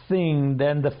bigger thing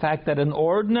than the fact that an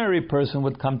ordinary person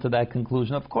would come to that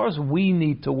conclusion. Of course, we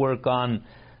need to work on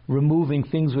removing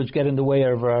things which get in the way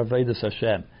of our Avodas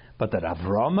Hashem. But that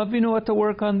Avraham Avinu had to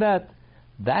work on that,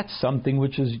 that's something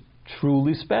which is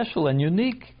truly special and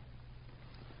unique.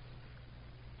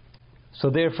 So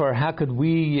therefore, how could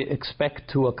we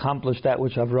expect to accomplish that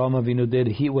which Avraham Avinu did?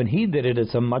 When he did it,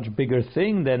 it's a much bigger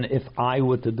thing than if I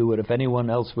were to do it, if anyone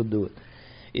else would do it.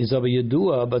 Is of a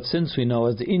Yedua, but since we know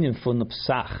as the inyan from the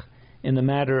Psach, in the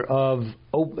matter of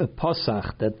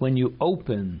Pasach, that when you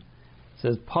open,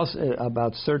 it says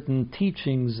about certain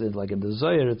teachings, like in the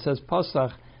Zohar, it says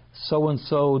Pasach, so and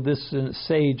so, this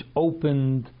sage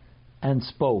opened and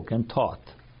spoke and taught.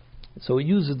 So it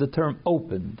uses the term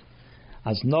opened.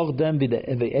 As nachdem wie der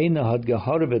Eveina had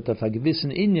geharvet auf a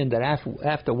gewissen Inyan, that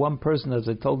after one person, as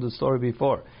I told the story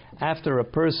before, after a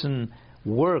person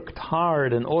worked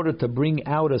hard in order to bring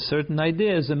out a certain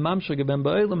idea, as a mamshach ben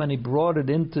ba'olam, and he brought it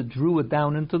drew it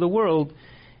down into the world,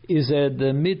 is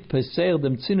the mit peseir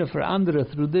dem zinne for andere.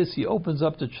 Through this, he opens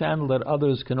up the channel that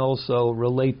others can also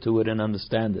relate to it and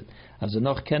understand it. As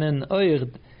noch kennen euch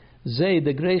ze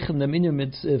de grechen dem inyan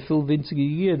mit viel winzige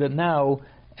year, that now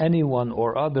anyone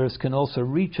or others can also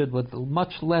reach it with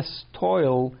much less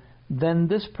toil than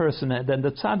this person, than the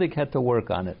tzaddik had to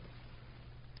work on it.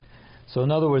 So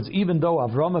in other words, even though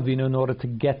Avraham Avinu, in order to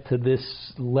get to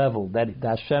this level, that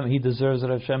Hashem, he deserves that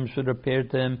Hashem should appear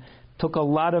to him, took a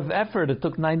lot of effort. It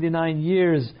took 99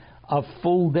 years of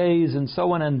full days and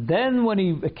so on. And then when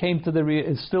he came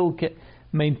to still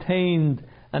maintained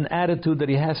an attitude that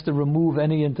he has to remove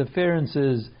any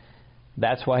interferences.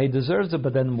 That's why he deserves it.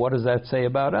 But then what does that say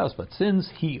about us? But since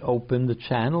he opened the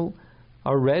channel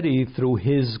already through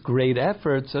his great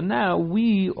efforts, and now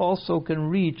we also can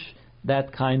reach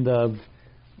that kind of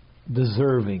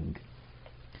deserving.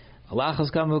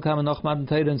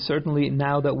 And certainly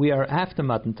now that we are after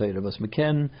Matan Torah,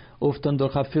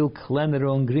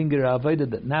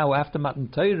 that now after Matan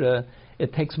Torah,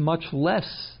 it takes much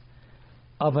less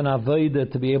of an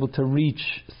avodah to be able to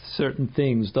reach certain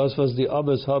things. Das was the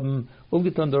others haben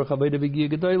umgetan durch avodah begier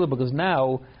gedoyle, because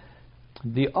now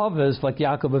the others, like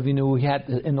Yaakov Avinu, he had,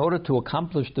 in order to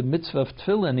accomplish the mitzvah of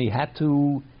tefillin, he had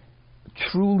to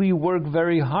truly work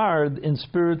very hard in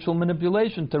spiritual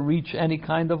manipulation to reach any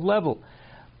kind of level,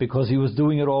 because he was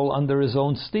doing it all under his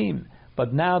own steam.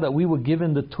 But now that we were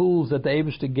given the tools that the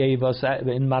Eibishter gave us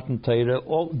in Matan Torah,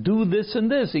 do this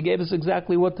and this, he gave us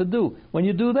exactly what to do. When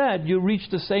you do that, you reach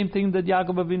the same thing that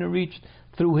Yaakov Avinu reached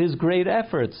through his great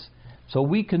efforts. So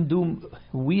we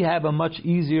have a much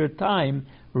easier time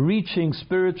reaching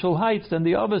spiritual heights than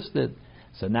the others did.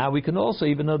 So now we can also,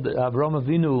 even though Avraham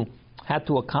Avinu had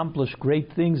to accomplish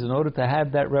great things in order to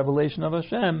have that revelation of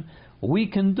Hashem, we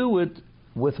can do it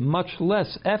with much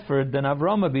less effort than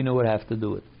Avraham Avinu would have to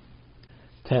do it.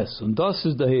 And das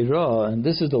is the Hira, and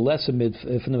this is the lesson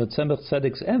from the Tzemach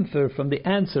Tzedek's answer, from the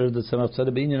answer of the Tzemach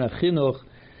Tzedek b'inyan chinuch,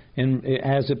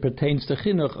 as it pertains to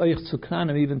chinuch, euch zu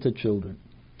kranim, even to children.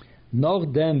 Noch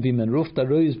dem, wie man ruft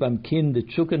arois beim Kind, the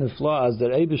tshuken flaw, as der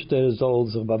Eibishter soll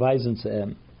sich beweisen zu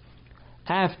ihm.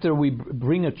 After we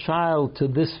bring a child to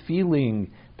this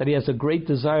feeling that he has a great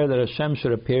desire that Hashem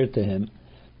should appear to him,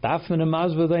 now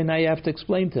you have to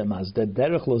explain to him, as the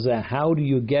derech lozeh, how do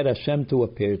you get Hashem to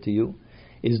appear to you?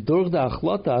 Is durch the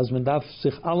achlota, as man darf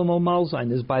sich allemal mal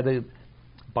sein, is by the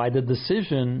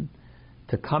decision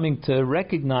to coming to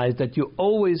recognize that you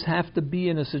always have to be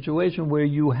in a situation where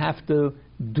you have to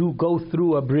go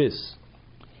through a bris.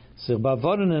 Sich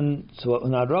bewarnen zu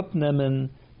unarabnehmen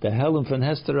the Helen von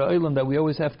Hester Oilam, that we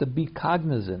always have to be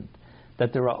cognizant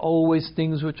that there are always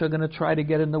things which are going to try to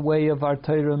get in the way of our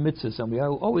Torah mitzvahs, and we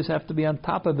always have to be on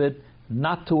top of it,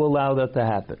 not to allow that to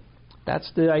happen.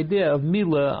 That's the idea of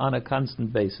Mila on a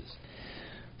constant basis.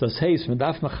 Das heißt, man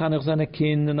darf mechanech seine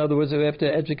Kind, in other words, we have to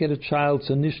educate a child,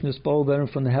 so nicht nisbol werden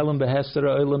von der Helen behester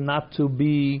Oilam, not to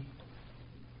be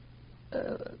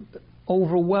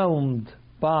overwhelmed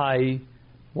by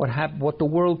what the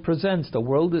world presents. The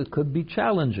world, it could be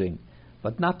challenging,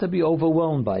 but not to be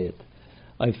overwhelmed by it.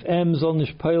 Soll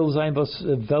nicht peil sein, was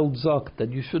Welt sagt, that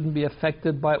you shouldn't be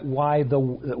affected by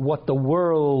what the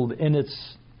world in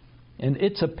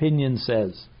its opinion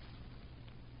says.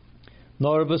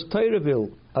 Nor was Torah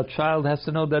will. A child has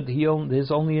to know that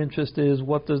his only interest is,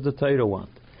 what does the Torah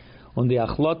want? Und die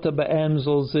Achlota be'em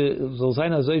soll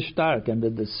sein so stark, and the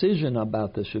decision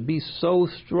about this should be so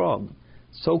strong,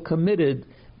 so committed.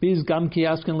 Bis gam ki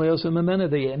asken leosim amena,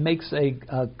 it makes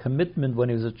a commitment when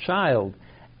he's a child,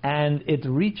 and it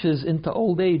reaches into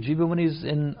old age. Even when he's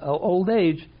in old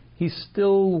age, he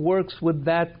still works with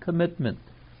that commitment.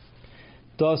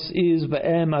 Das is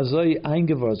be'em azoi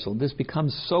eingewurzelt. This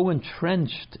becomes so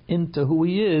entrenched into who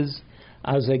he is,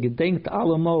 as gedenkt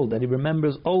allemol, that he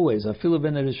remembers always. Afilu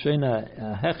ben erishena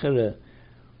hechere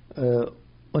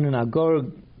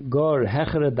unenagor gor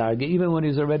hechere darge, even when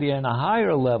he's already in a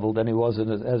higher level than he was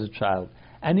as a child,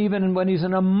 and even when he's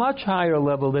in a much higher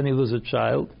level than he was a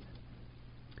child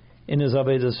in his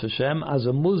avodas Hashem, as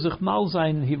a muzich mal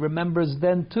sein, he remembers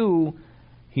then too.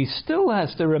 He still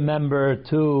has to remember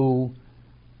to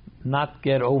not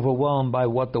get overwhelmed by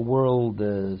what the world,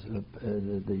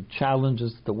 the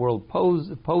challenges the world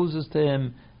poses to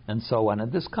him, and so on.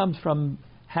 And this comes from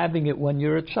having it when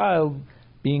you're a child,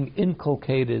 being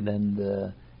inculcated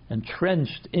and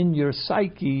entrenched in your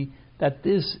psyche that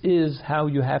this is how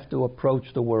you have to approach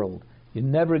the world. You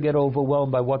never get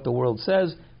overwhelmed by what the world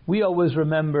says. We always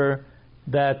remember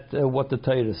that what the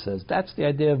Torah says. That's the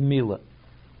idea of Mila.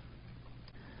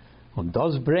 Und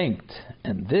das bringt,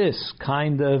 and this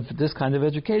kind of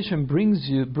education brings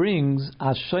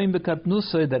Hashem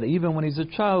bekatnusay, that even when he's a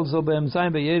child, so beim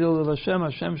sein beyedel of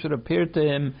Hashem should appear to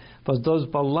him, was das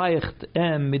beleicht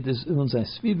mit unser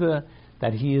Sviva,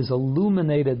 that he is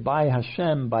illuminated by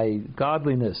Hashem, by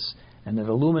godliness, and it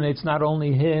illuminates not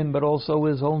only him but also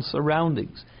his own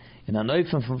surroundings. In a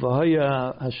neufem from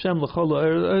VaYera Hashem l'chol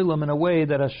olam, in a way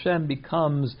that Hashem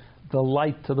becomes the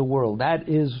light to the world. That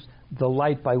is the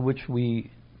light by which we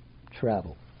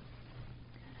travel.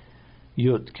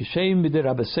 Yud kishem midir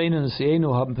abeseinu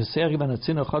nesienu haben peseri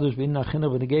v'natzinu chodesh v'inna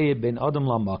chinuch v'negei ben adam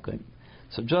lamakim.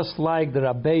 So just like the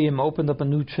Rabbeim opened up a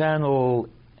new channel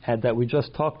that we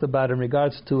just talked about in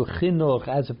regards to chinuch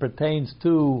as it pertains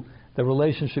to the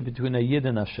relationship between a Yid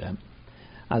and Hashem,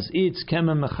 as it's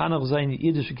kemen mechanach zayin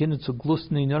Yiddische Kinder zu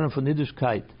glusten in Yoren von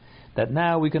Yiddishkeit, that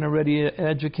now we can already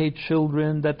educate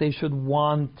children that they should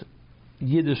want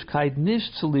Yiddishkeit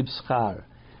nicht zu lieb schar,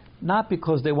 not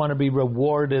because they want to be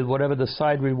rewarded, whatever the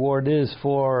side reward is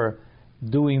for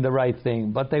doing the right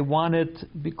thing, but they want it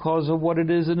because of what it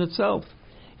is in itself.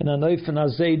 In a neufen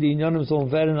azay die Inyonim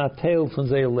sollen werden a teil von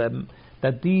seinem Leben,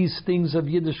 that these things of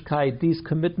Yiddishkeit, these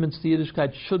commitments to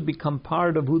Yiddishkeit should become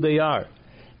part of who they are.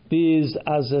 Bis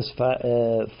as es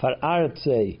verart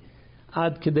sei,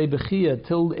 ad kedei bechia,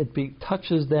 till it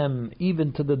touches them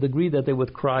even to the degree that they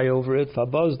would cry over it.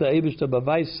 Fabaz da Eibishter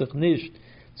beweist sich nicht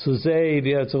zu sei,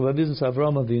 wie zu bewiesen zu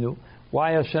Avram Avinu.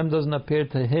 Why Hashem doesn't appear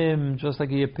to him just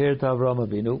like he appeared to Avram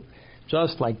Avinu,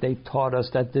 just like they taught us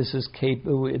that this is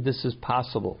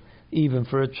possible, even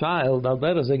for a child.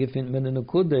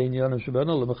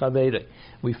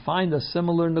 We find a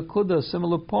similar nekuda, a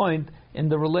similar point in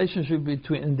the relationship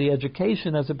in the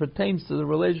education as it pertains to the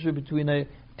relationship between a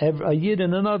Yid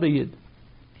and another Yid.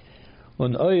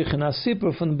 And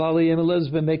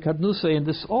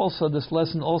this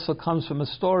lesson also comes from a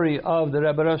story of the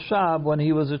Rebbe Rashab when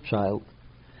he was a child.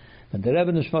 And the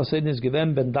Rebbe Nishma is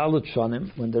given ben Dalut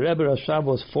Shonim, when the Rebbe Rashab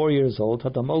was 4 years old,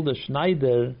 hat Molde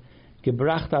Schneider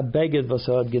gebracht a beged was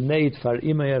had genäht far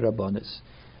imay Rabbanis.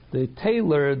 The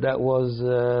tailor that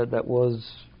was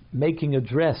making a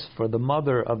dress for the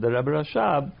mother of the Rebbe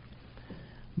Rashab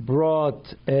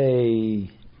brought the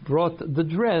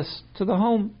dress to the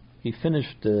home. He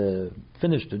finished the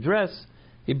dress.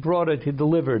 He brought it. He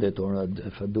delivered it, or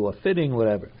do a fitting,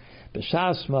 whatever.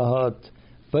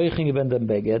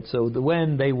 So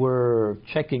when they were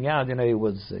checking out, he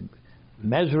was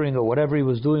measuring or whatever he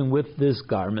was doing with this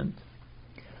garment.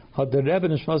 The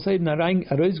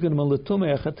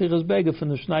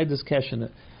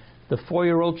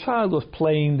 4-year-old child was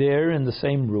playing there in the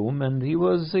same room, and he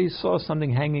saw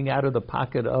something hanging out of the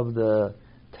pocket of the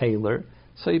tailor,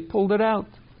 so he pulled it out.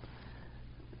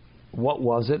 What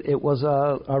was it? It was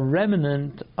a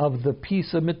remnant of the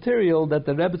piece of material that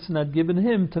the Rebbetzin had given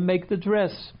him to make the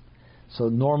dress. So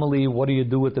normally, what do you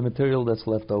do with the material that's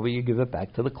left over? You give it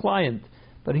back to the client.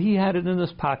 But he had it in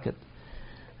his pocket.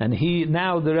 And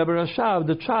now the Rebbe Rashab,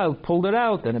 the child, pulled it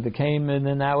out, and it became, and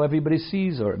now everybody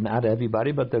sees, or not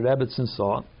everybody, but the Rebbetzin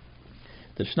saw.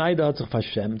 The Schneider hat sich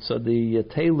verschämt, so the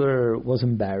tailor was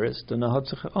embarrassed, and hat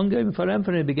sich angegeben vor ihm,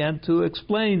 and he began to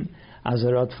explain, as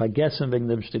hat vergessen wegen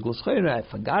dem Stigl Schreire, I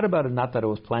forgot about it, not that I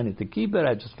was planning to keep it,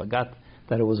 I just forgot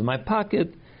that it was in my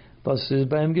pocket, but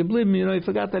bei ihm geblieben, he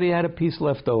forgot that he had a piece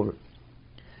left over.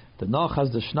 Danach,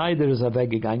 as the Schneider is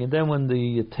weggegangen, and then when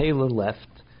the tailor left,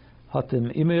 hat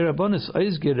ihm immer Rabbanis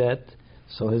ausgerät,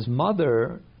 so his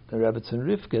mother, the Rebbetzin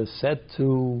Rivka, said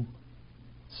to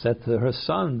her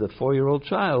son, the 4-year-old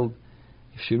child,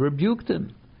 she rebuked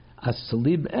him. As to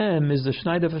lib is the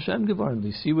Schneider of Hashem geworden.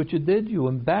 You see what you did? You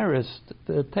embarrassed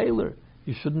the tailor.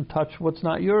 You shouldn't touch what's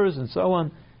not yours, and so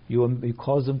on. You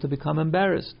caused him to become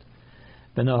embarrassed.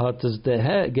 So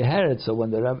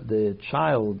when the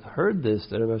child heard this,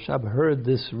 the Rebbe Rashab heard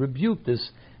this rebuke,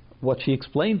 what she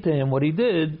explained to him, what he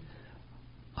did,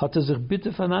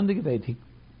 he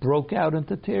broke out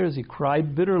into tears. He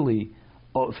cried bitterly,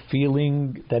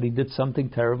 feeling that he did something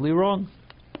terribly wrong.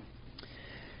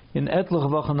 In etlich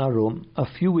Wochen Arum, a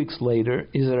few weeks later,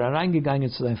 is reingegangen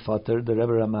zu sein Vater, the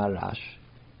Rebbe Marash.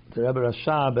 The Rebbe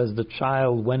Rashab, as the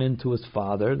child went into his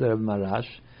father, the Rebbe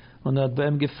Marash, und hat bei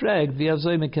ihm gefragt, wie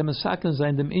soll mit Kemesaken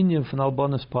sein dem Inyan von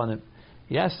Albonis Panim.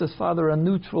 He asked his father a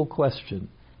neutral question.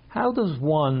 How does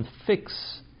one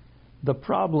fix the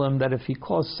problem that if he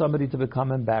caused somebody to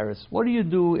become embarrassed? What do you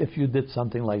do if you did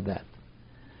something like that?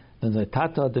 Then the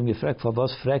Tata hat ihm gefragt,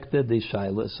 was fragte die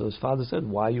Scheile? So his father said,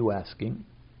 why are you asking?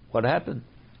 What happened?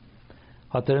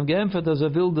 Hat ihm geämpft, as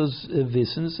will das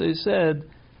wissen. So he said,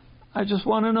 I just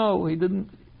want to know. He didn't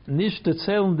nicht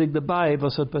erzählen dich dabei,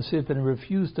 was hat passiert, and he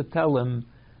refused to tell him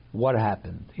what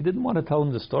happened. He didn't want to tell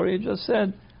him the story. He just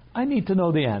said, I need to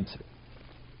know the answer.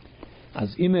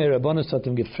 As immer Rabbanis hat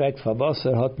ihm gefragt, was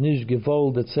hat nicht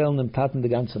gewollt erzählen dem Taten die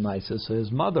ganze Meise. So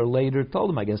his mother later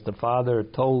told him, I guess the father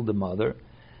told the mother,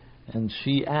 and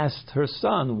she asked her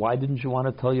son, why didn't you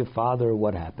want to tell your father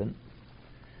what happened?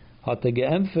 Hat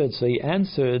geämpft, so he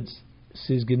answered,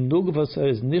 es genug, was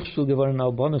ist nicht schuld geworden,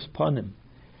 Albonis Panim.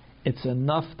 It's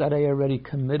enough that I already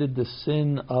committed the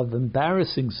sin of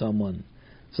embarrassing someone.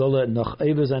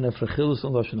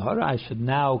 I should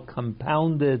now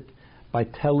compound it by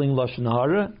telling Lashon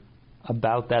Hara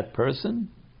about that person.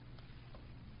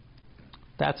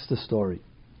 That's the story.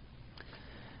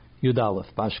 Yud Aleph.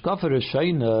 Bashkafa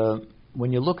Rishayna,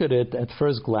 when you look at it at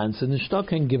first glance, it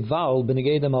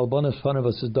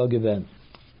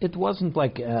wasn't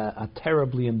like a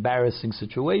terribly embarrassing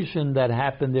situation that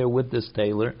happened there with this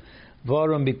tailor.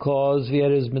 Varum, because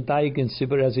VaYera is medayik in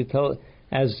Sibur,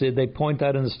 as they point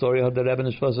out in the story, how the Rebbe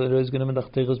is going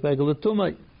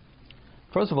to.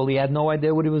 First of all, he had no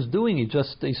idea what he was doing. He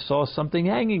saw something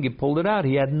hanging. He pulled it out.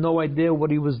 He had no idea what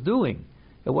he was doing.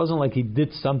 It wasn't like he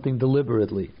did something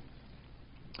deliberately.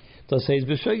 He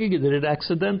did it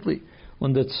accidentally.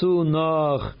 When the Tzu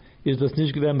noch is das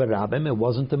nicht gewesen bei Rabbim, it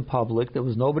wasn't in public. There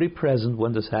was nobody present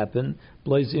when this happened.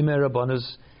 Blois imer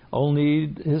rabbanos,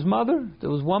 only his mother. There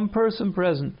was one person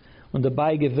present. When the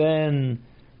Beigeven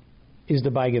is the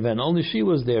Beigeven, only she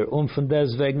was there. Von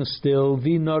deswegen still,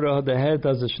 wie Nora had heard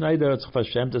as the Schneider hat sich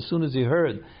verschämt. As soon as he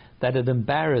heard that it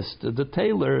embarrassed the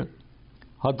tailor,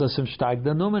 hat das ihm stark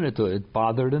genommen. It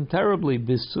bothered him terribly,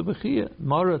 bis zu Bechia,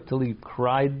 Mara, till he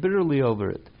cried bitterly over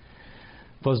it.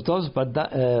 Was das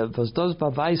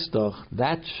beweist doch,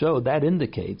 that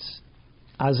indicates,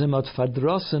 as ihm hat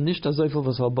verdrossen, nicht so viel,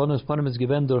 was Albonos Panem ist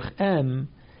gewähnt durch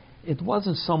it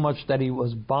wasn't so much that he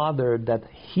was bothered that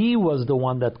he was the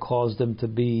one that caused him to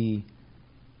be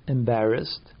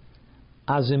embarrassed,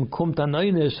 as him kumt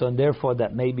anoinish, and therefore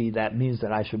that maybe that means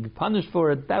that I should be punished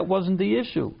for it. That wasn't the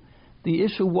issue. The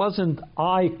issue wasn't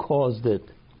I caused it.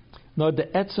 Nor the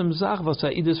etzem zach was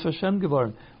idus Hashem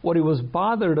geworden. What he was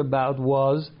bothered about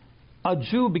was a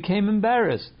Jew became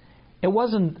embarrassed. It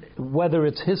wasn't whether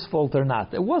it's his fault or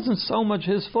not. It wasn't so much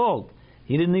his fault.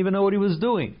 He didn't even know what he was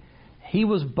doing. He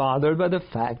was bothered by the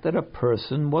fact that a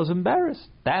person was embarrassed.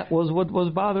 That was what was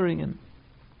bothering him.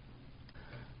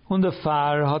 Und der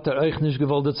Pfarrer hat euch nicht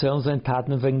gewollt erzählen seine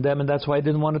Taten wegen dem, and that's why he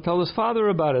didn't want to tell his father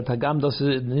about it. Hagam, das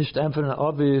ist nicht einfach ein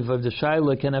Aviv of the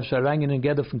Shaila, can have Sharangin and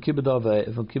get it from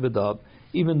Kibbutz,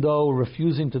 even though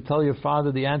refusing to tell your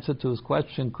father the answer to his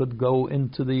question could go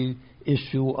into the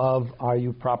issue of, are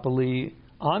you properly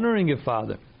honoring your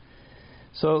father?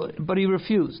 So, but he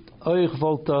refused. And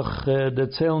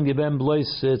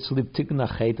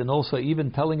also,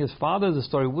 even telling his father the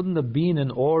story wouldn't have been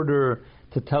in order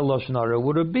to tell Lashon Hara. It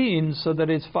would have been so that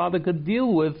his father could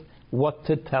deal with what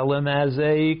to tell him as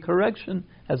a correction,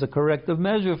 as a corrective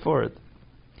measure for it.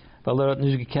 And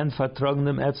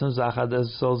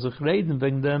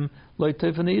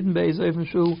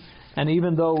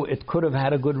even though it could have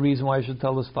had a good reason why he should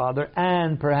tell his father,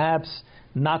 and perhaps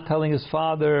not telling his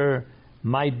father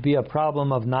might be a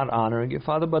problem of not honoring your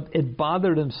father, but it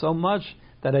bothered him so much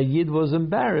that a Yid was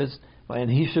embarrassed, and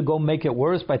he should go make it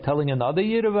worse by telling another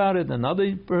Yid about it.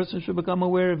 Another person should become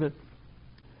aware of it.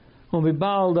 And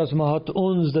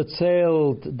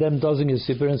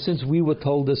since we were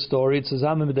told this story, it says,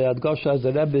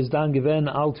 the Rebbe is dan given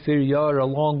alt 4 year,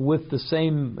 along with the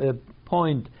same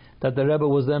point that the Rebbe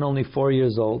was then only 4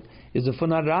 years old, is the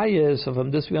funarayah. So from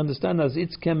this we understand as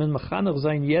it's kemen machanach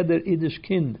zayin jeder idish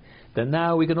kind, that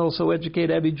now we can also educate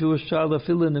every Jewish child,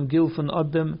 fill in them gil from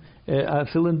Adam,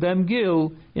 fill in them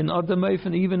gil in Adam,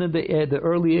 even in the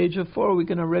early age of 4, we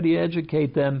can already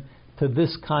educate them to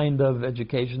this kind of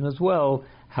education as well.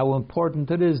 How important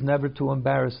it is never to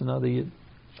embarrass another Yid.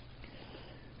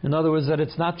 In other words, that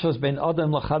it's not just ben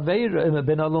Adam l'chaveira,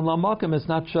 ben Adam l'makom. It's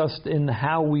not just in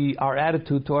how our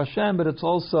attitude to Hashem, but it's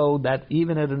also that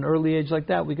even at an early age like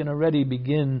that, we can already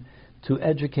begin to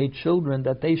educate children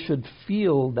that they should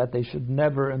feel that they should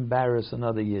never embarrass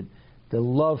another Yid. The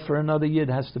love for another Yid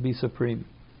has to be supreme.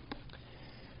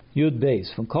 Yud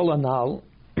Beis from Kol Anal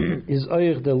is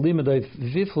euch der limit of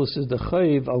vifus is the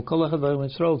chayv al kol ha'chadvarim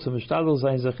Yisrael zum shtadel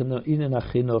sein sich in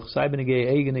achinuch sei benige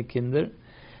eigene Kinder.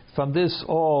 From this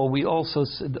all, we also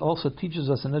teaches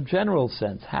us in a general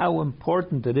sense how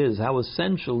important it is, how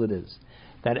essential it is,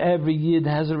 that every Yid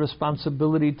has a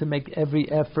responsibility to make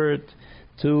every effort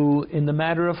in the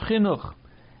matter of chinuch,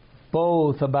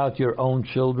 both about your own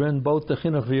children, both the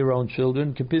chinuch of your own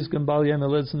children.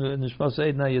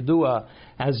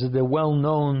 As the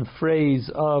well-known phrase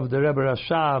of the Rebbe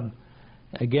Rashab,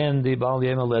 again the Baal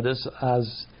Yem led us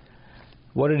as.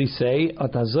 What did he say?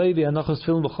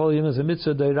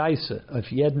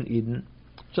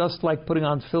 Just like putting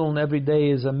on film every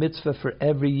day is a mitzvah for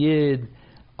every Yid.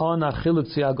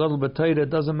 It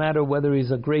doesn't matter whether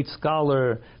he's a great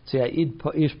scholar,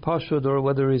 or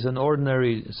whether he's an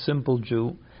ordinary, simple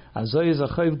Jew. So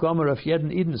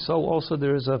also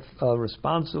there is a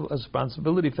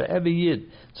responsibility for every Yid.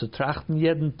 To trachten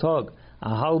jeden Tag, a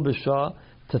halbe Shah,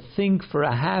 to think for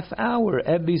a half hour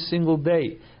every single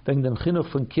day, wegen dem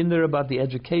Chinuch von Kinder, about the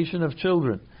education of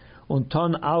children. und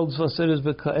ton alles was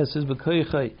es is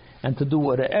bekoichai, and to do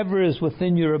whatever is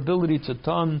within your ability to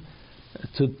ton,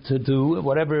 to do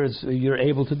whatever is you're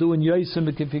able to do in yoisim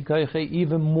bekifikoichai,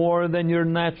 even more than your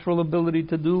natural ability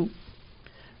to do.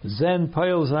 Zen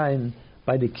peil sein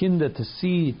by the kinder to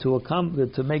see, to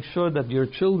accomplish, to make sure that your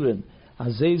children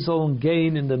azay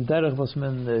gain in the derech was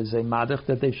men zay madach,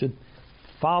 that they should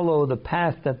follow the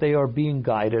path that they are being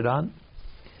guided on.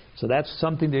 So that's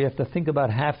something that you have to think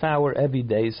about half hour every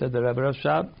day, said the Rebbe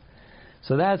Rashab.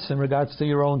 So that's in regards to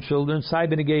your own children. Sei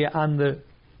benegeya an the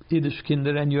Yiddish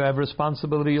kinder, and you have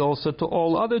responsibility also to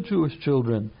all other Jewish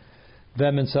children.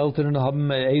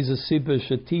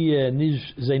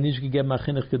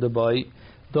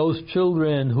 Those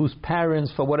children whose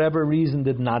parents, for whatever reason,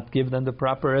 did not give them the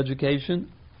proper education.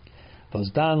 Then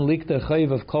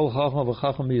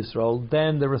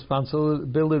the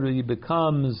responsibility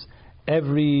becomes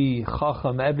every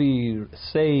chacham, every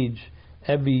sage,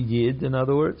 every yid, in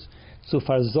other words, to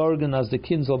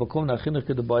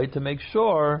make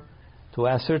sure, to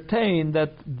ascertain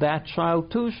that that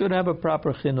child too should have a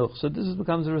proper chinuch. So this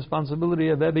becomes the responsibility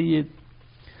of every yid.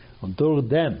 Und durch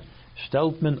dem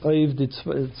stellt man auf die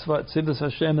Tzivos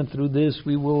Hashem, and through this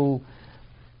we will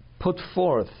put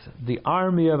forth the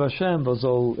army of Hashem, from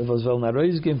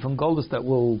Golus, that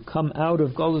will come out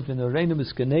of Golus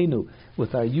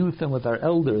with our youth and with our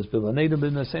elders, with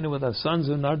our sons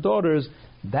and our daughters.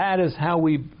 That is how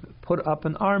we put up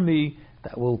an army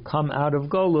that will come out of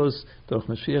Golus, through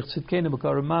Mashiach Tzidkenu,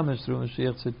 through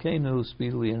Mashiach Tzidkenu,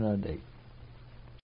 speedily in our day.